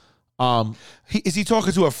cocktail. Is he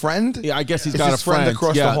talking to a friend? Yeah, I guess he's Is got a his friend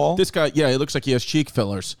across yeah, the hall? This guy, yeah, it looks like he has cheek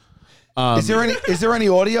fillers. Is there any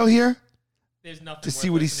audio here There's nothing to see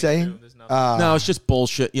worth what he's listening saying? to. There's nothing. No, it's just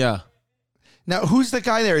bullshit. Yeah. Now, who's the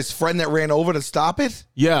guy there? His friend that ran over to stop it?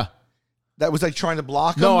 Yeah. That was like trying to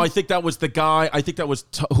block him? No, I think that was the guy. I think that was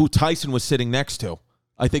who Tyson was sitting next to.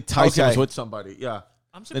 I think Tyson Okay. was with somebody. Yeah.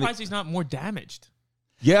 I'm surprised he's not more damaged.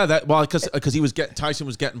 Yeah, because he was Tyson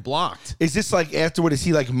was getting blocked. Is this like afterward? Is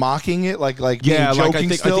he like mocking it? Like Yeah, being like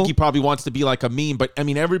joking I still? think he probably wants to be like a meme, but I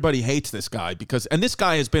mean everybody hates this guy and this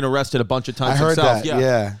guy has been arrested a bunch of times I heard himself. that. Yeah.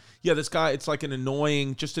 Yeah. Yeah, this guy, it's like an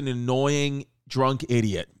annoying drunk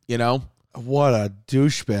idiot, you know? What a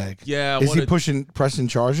douchebag. Yeah, Is what he a- pressing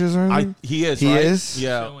charges or anything? He is, He right? is?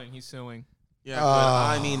 Yeah. He's suing. Yeah, but,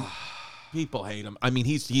 I mean, people hate him. I mean,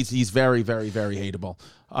 he's very, very, very hateable.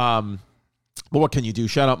 But what can you do?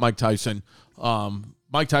 Shout out Mike Tyson.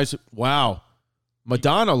 Mike Tyson, wow.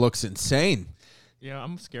 Madonna looks insane. Yeah,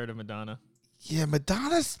 I'm scared of Madonna. Yeah,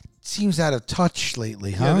 Madonna seems out of touch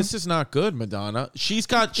lately, huh? Yeah, this is not good, Madonna. She's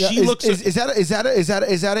got, Yeah, she looks. Is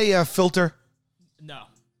that a filter? No,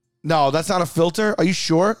 No, that's not a filter. Are you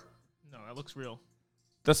sure? no, that looks real.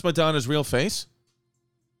 That's Madonna's real face?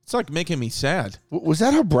 It's like making me sad. Was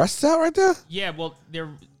that her breasts out right there? Yeah, well,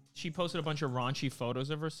 she posted a bunch of raunchy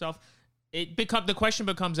photos of herself. The question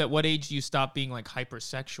becomes, at what age do you stop being like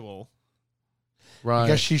hypersexual? Right. I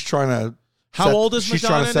guess she's trying to. How old is she's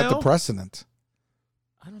Madonna trying to set now? the precedent.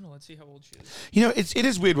 I don't know. Let's see how old she is. You know, it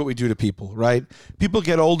is weird what we do to people, right? People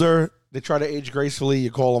get older. They try to age gracefully.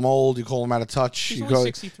 You call them old. You call them out of touch. She's you only go,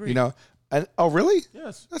 63. You know, and oh really?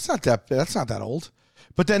 Yes. That's not that old.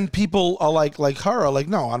 But then people are like her are like,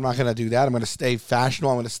 no, I'm not going to do that. I'm going to stay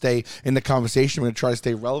fashionable. I'm going to stay in the conversation. I'm going to try to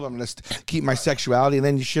stay relevant. I'm going to keep my sexuality, and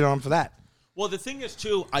then you shit on them for that. Well, the thing is,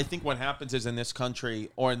 too, I think what happens is in this country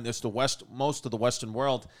or in most of the Western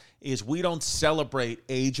world is we don't celebrate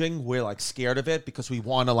aging. We're like scared of it because we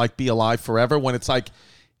want to like be alive forever when it's like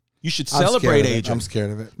You should I'm celebrate scared of it. aging. I'm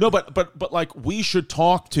scared of it. No, but like we should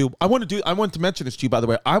talk to. I wanted to mention this to you, by the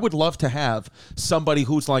way. I would love to have somebody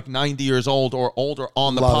who's like 90 years old or older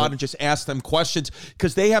on the Love pod it. and just ask them questions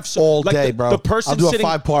because they have so, All like day, the, bro. The person I'll do a sitting,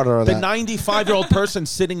 5-parter of the that. 95-year-old person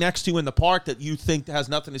sitting next to you in the park that you think has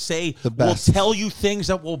nothing to say The will best. tell you things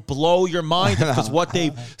that will blow your mind because what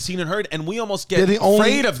they've seen and heard, and we almost get They're the only,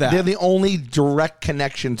 afraid of that. They're the only direct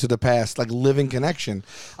connection to the past, like living connection.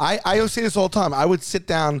 I always say this all the time. I would sit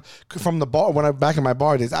down from the bar when I'm back in my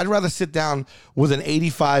bar days. I'd rather sit down with an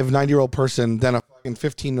 85, 90-year-old person than a fucking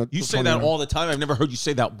 15 or You say 20 that all the time. I've never heard you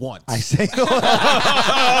say that once. I say,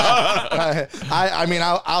 I mean,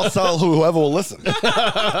 I'll sell whoever will listen.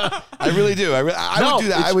 I really do. I would do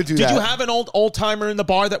that. I would do that. Did you have an old timer in the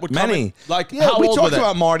bar that would come Many? in? Like, Yeah, how we old were talked they?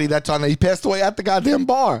 about Marty that time that he passed away at the goddamn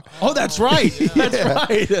bar. Oh, that's right. That's Yeah.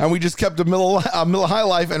 right. And we just kept a Miller High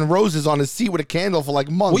Life and roses on his seat with a candle for like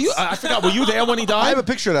months. Were you? I forgot. Were you there when he died? I have a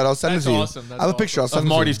picture of that. I'll send That's it to you. awesome. That's I have a picture. I'll of send it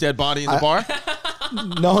to Marty's you. dead body in the bar.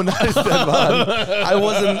 No, not his dead body.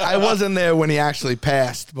 I wasn't there when he actually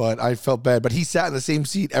passed, but I felt bad. But he sat in the same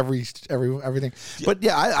seat everything. But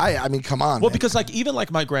yeah, I mean, come on. Well, man. because like even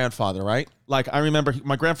like my grandfather, right? Like I remember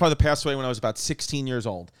my grandfather passed away when I was about 16 years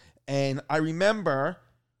old, and I remember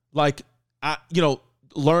like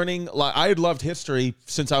learning. Like I had loved history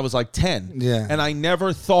since I was like 10. Yeah. And I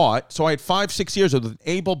never thought. So I had 5-6 years of an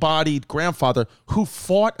able-bodied grandfather who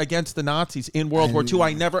fought against the Nazis in World War II.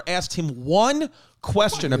 I never asked him one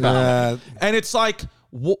question about it, and it's like.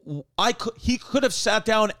 He could have sat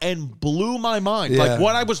down and blew my mind. Yeah. Like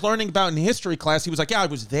what I was learning about in history class, he was like, "Yeah, I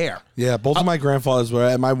was there." Yeah, both of my grandfathers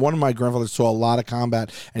were. One of my grandfathers saw a lot of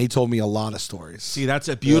combat, and he told me a lot of stories. See, that's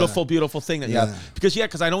a beautiful, beautiful thing that you have.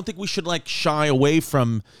 Because I don't think we should like shy away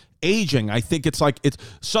from aging. I think it's like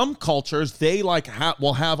some cultures they like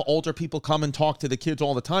will have older people come and talk to the kids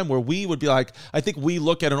all the time. Where we would be like, I think we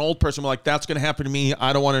look at an old person, we're like, that's going to happen to me.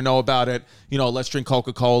 I don't want to know about it. Let's drink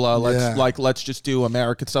Coca-Cola. Let's just do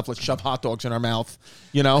American stuff. Let's shove hot dogs in our mouth.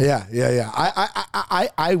 Yeah.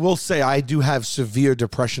 I will say I do have severe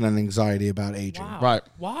depression and anxiety about aging. Wow. Right.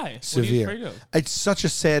 Why? Severe. What are you afraid of? It's such a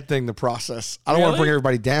sad thing to process. I don't want to Really? bring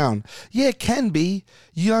everybody down. Yeah, it can be.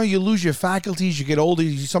 You lose your faculties. You get older.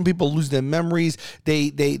 Some people lose their memories.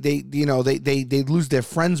 They lose their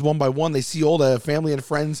friends one by one. They see all their family and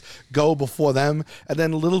friends go before them, and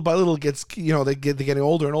then little by little they're getting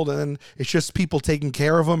older and older. And then it's just people taking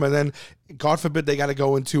care of them, and then God forbid they got to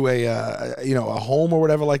go into a home or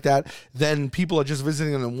whatever like that. Then people are just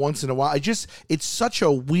visiting them once in a while. It's such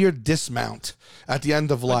a weird dismount at the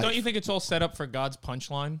end of But life. don't you think it's all set up for God's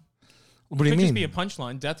punchline? What do you It could mean? just be a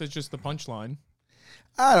punchline. Death is just the punchline.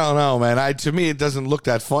 I don't know, man. To me, it doesn't look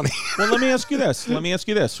that funny. Well, let me ask you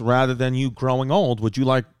this. Rather than you growing old, would you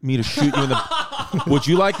like me to shoot you in the... Would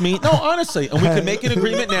you like me... No, honestly. And we can make an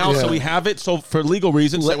agreement now so we have it. So for legal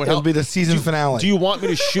reasons, that would It'll help. be the season finale. Do you want me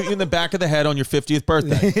to shoot you in the back of the head on your 50th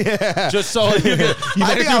birthday? Just so you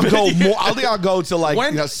I think I'll go more. I think I'll go to like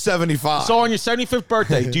When? 75. So on your 75th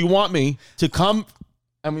birthday, do you want me to come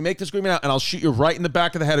and we make this agreement out and I'll shoot you right in the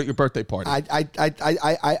back of the head at your birthday party?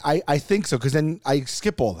 I think so, because then I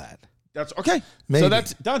skip all that. That's okay. Maybe. So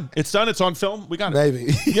that's done. It's done. It's on film. We got it. Maybe.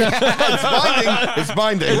 It's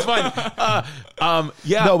binding. It's fine.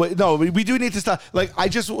 Yeah. No, we do need to stop. Like, I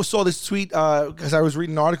just saw this tweet because I was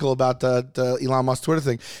reading an article about the Elon Musk Twitter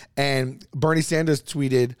thing, and Bernie Sanders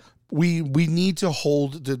tweeted, "We need to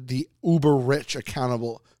hold the uber rich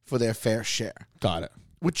accountable for their fair share." Got it.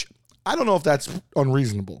 Which I don't know if that's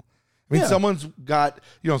unreasonable. I mean, someone's got,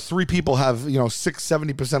 3 people have,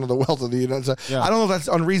 70% of the wealth of the United States. I don't know if that's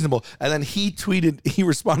unreasonable. And then he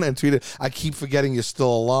responded and tweeted, "I keep forgetting you're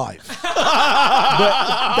still alive."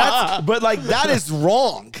 but that is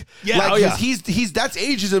wrong. Yeah, Like, he's that's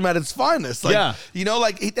ageism at its finest. Like,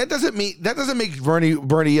 that doesn't make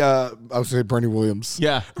Bernie, I was say Bernie Williams.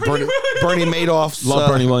 Yeah. Bernie Madoff's. Love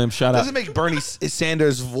Bernie Williams. Shout out. Doesn't make Bernie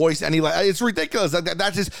Sanders' voice any like. It's ridiculous.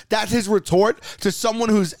 That's his retort to someone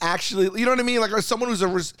who's actually, you know what I mean? Like, or someone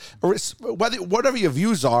who's whatever your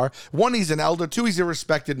views are. 1, he's an elder. 2, he's a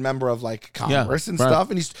respected member of like Congress and stuff,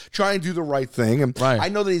 and he's trying to do the right thing. And I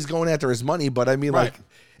know that he's going after his money, but I mean, like,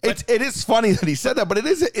 it is funny that he said that, but it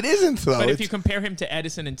isn't though. But if you compare him to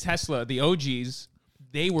Edison and Tesla, the OGs,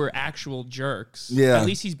 they were actual jerks. Yeah. At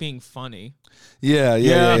least he's being funny. Yeah.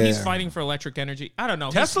 He's fighting for electric energy. I don't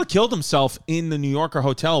know. Tesla killed himself in the New Yorker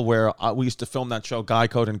hotel where we used to film that show, Guy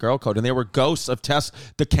Code and Girl Code, and they were ghosts of Tesla.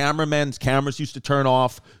 The cameras used to turn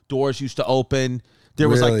off, doors used to open. There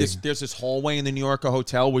was like Really? there's this hallway in the New Yorker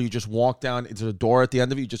hotel where you just walk down. It's a door at the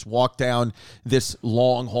end of it. You just walk down this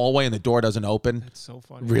long hallway and the door doesn't open. It's so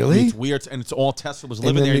funny. Really? It's weird, and it's all Tesla was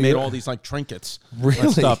living then there. He New made York- all these like trinkets, Really?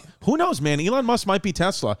 and stuff. Who knows, man? Elon Musk might be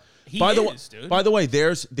Tesla. He by the is, way, dude. by the way,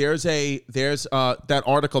 there's that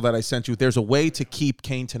article that I sent you. There's a way to keep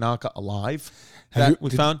Kane Tanaka alive. That we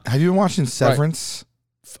found Have you been watching Severance?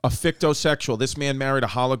 a fictosexual. This man married a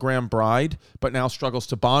hologram bride, but now struggles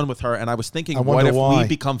to bond with her. And I was thinking, what wonder if why. we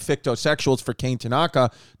become fictosexuals for Kane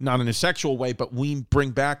Tanaka, not in a sexual way, but we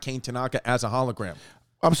bring back Kane Tanaka as a hologram?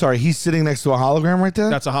 I'm sorry, he's sitting next to a hologram right there?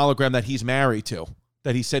 That's a hologram that he's married to.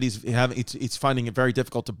 That he said it's finding it very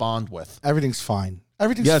difficult to bond with. Everything's fine.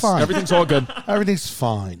 Everything's Yes, fine. everything's all good. Everything's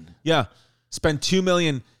fine. Yeah, spent $2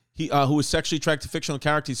 million. He who was sexually attracted to fictional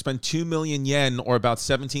characters spent 2 million yen, or about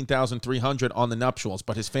 17,300, on the nuptials,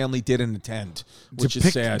 but his family didn't attend, which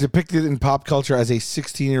is sad. Depicted in pop culture as a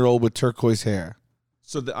 16-year-old with turquoise hair.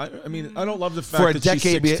 So I mean, I don't love the fact For a that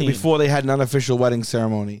decade she's 16. before they had an unofficial wedding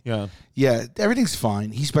ceremony. Yeah, Yeah, everything's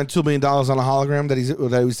fine. He spent $2 million on a hologram that he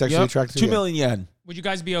was sexually attracted to. 2 million yen. Would you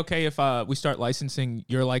guys be okay if we start licensing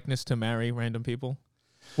your likeness to marry random people?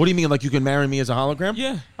 What do you mean? Like you can marry me as a hologram?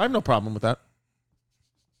 Yeah. I have no problem with that.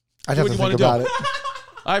 I'd have What to do you think wanna about do? it.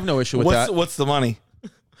 I have no issue with that. What's the money?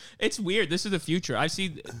 It's weird. This is the future. I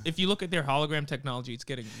see. If you look at their hologram technology, it's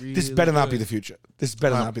getting really. This better not be good. the future. This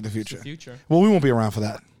better not be the future. future. Well, we won't be around for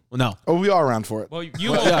that. Well, no. Oh, we are around for it. Well,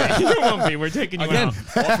 you won't be. You won't be. We're taking you Again.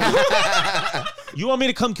 out. You want me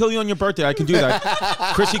to come kill you on your birthday? I can do that.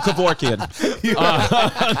 Chrissy Kevorkian.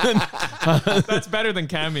 That's better than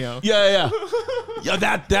Cameo. Yeah.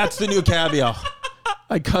 That's the new cameo.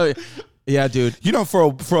 Yeah, dude. You know,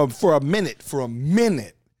 for a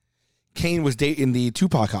minute, Kane was dating the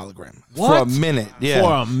Tupac hologram. For a What? minute, yeah.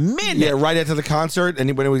 For a minute. Yeah, right after the concert,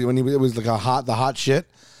 and when it was like the hot shit,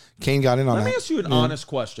 Kane got in on Let that. me ask you an honest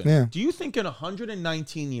question. Yeah. Do you think in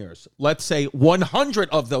 119 years, let's say 100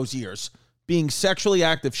 of those years, being sexually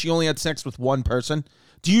active, she only had sex with one person?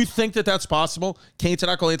 Do you think that that's possible? Kane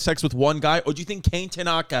Tanaka only had sex with one guy? Or do you think Kane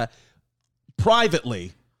Tanaka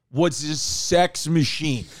privately was his sex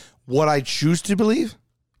machine? What I choose to believe?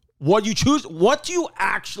 What you choose? What do you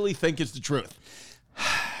actually think is the truth?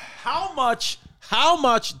 How much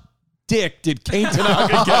dick did Kane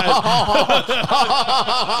Tanaka get?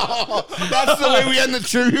 That's the way we end the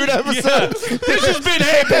tribute episode. This has been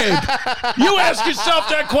Hey Babe. You ask yourself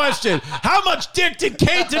that question. How much dick did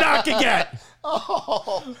Kane Tanaka get?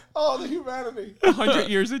 Oh, the humanity. 100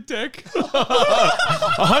 years of dick.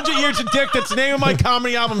 100 years of dick. That's the name of my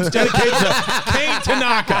comedy album. It's dedicated to Kane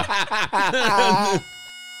Tanaka.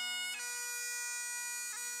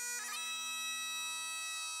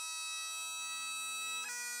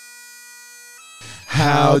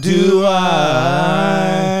 How do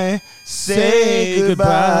I say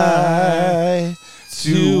goodbye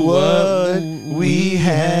to what we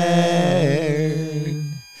had?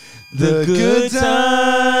 The good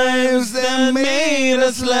times that made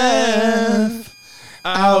us laugh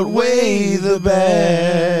outweigh the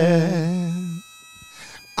bad.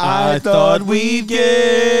 I thought we'd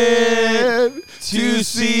get to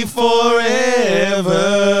see forever,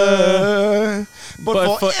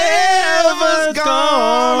 but forever's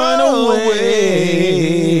gone away.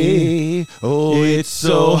 Oh, it's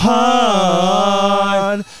so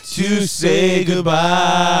hard to say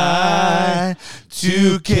goodbye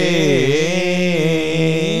to Kane.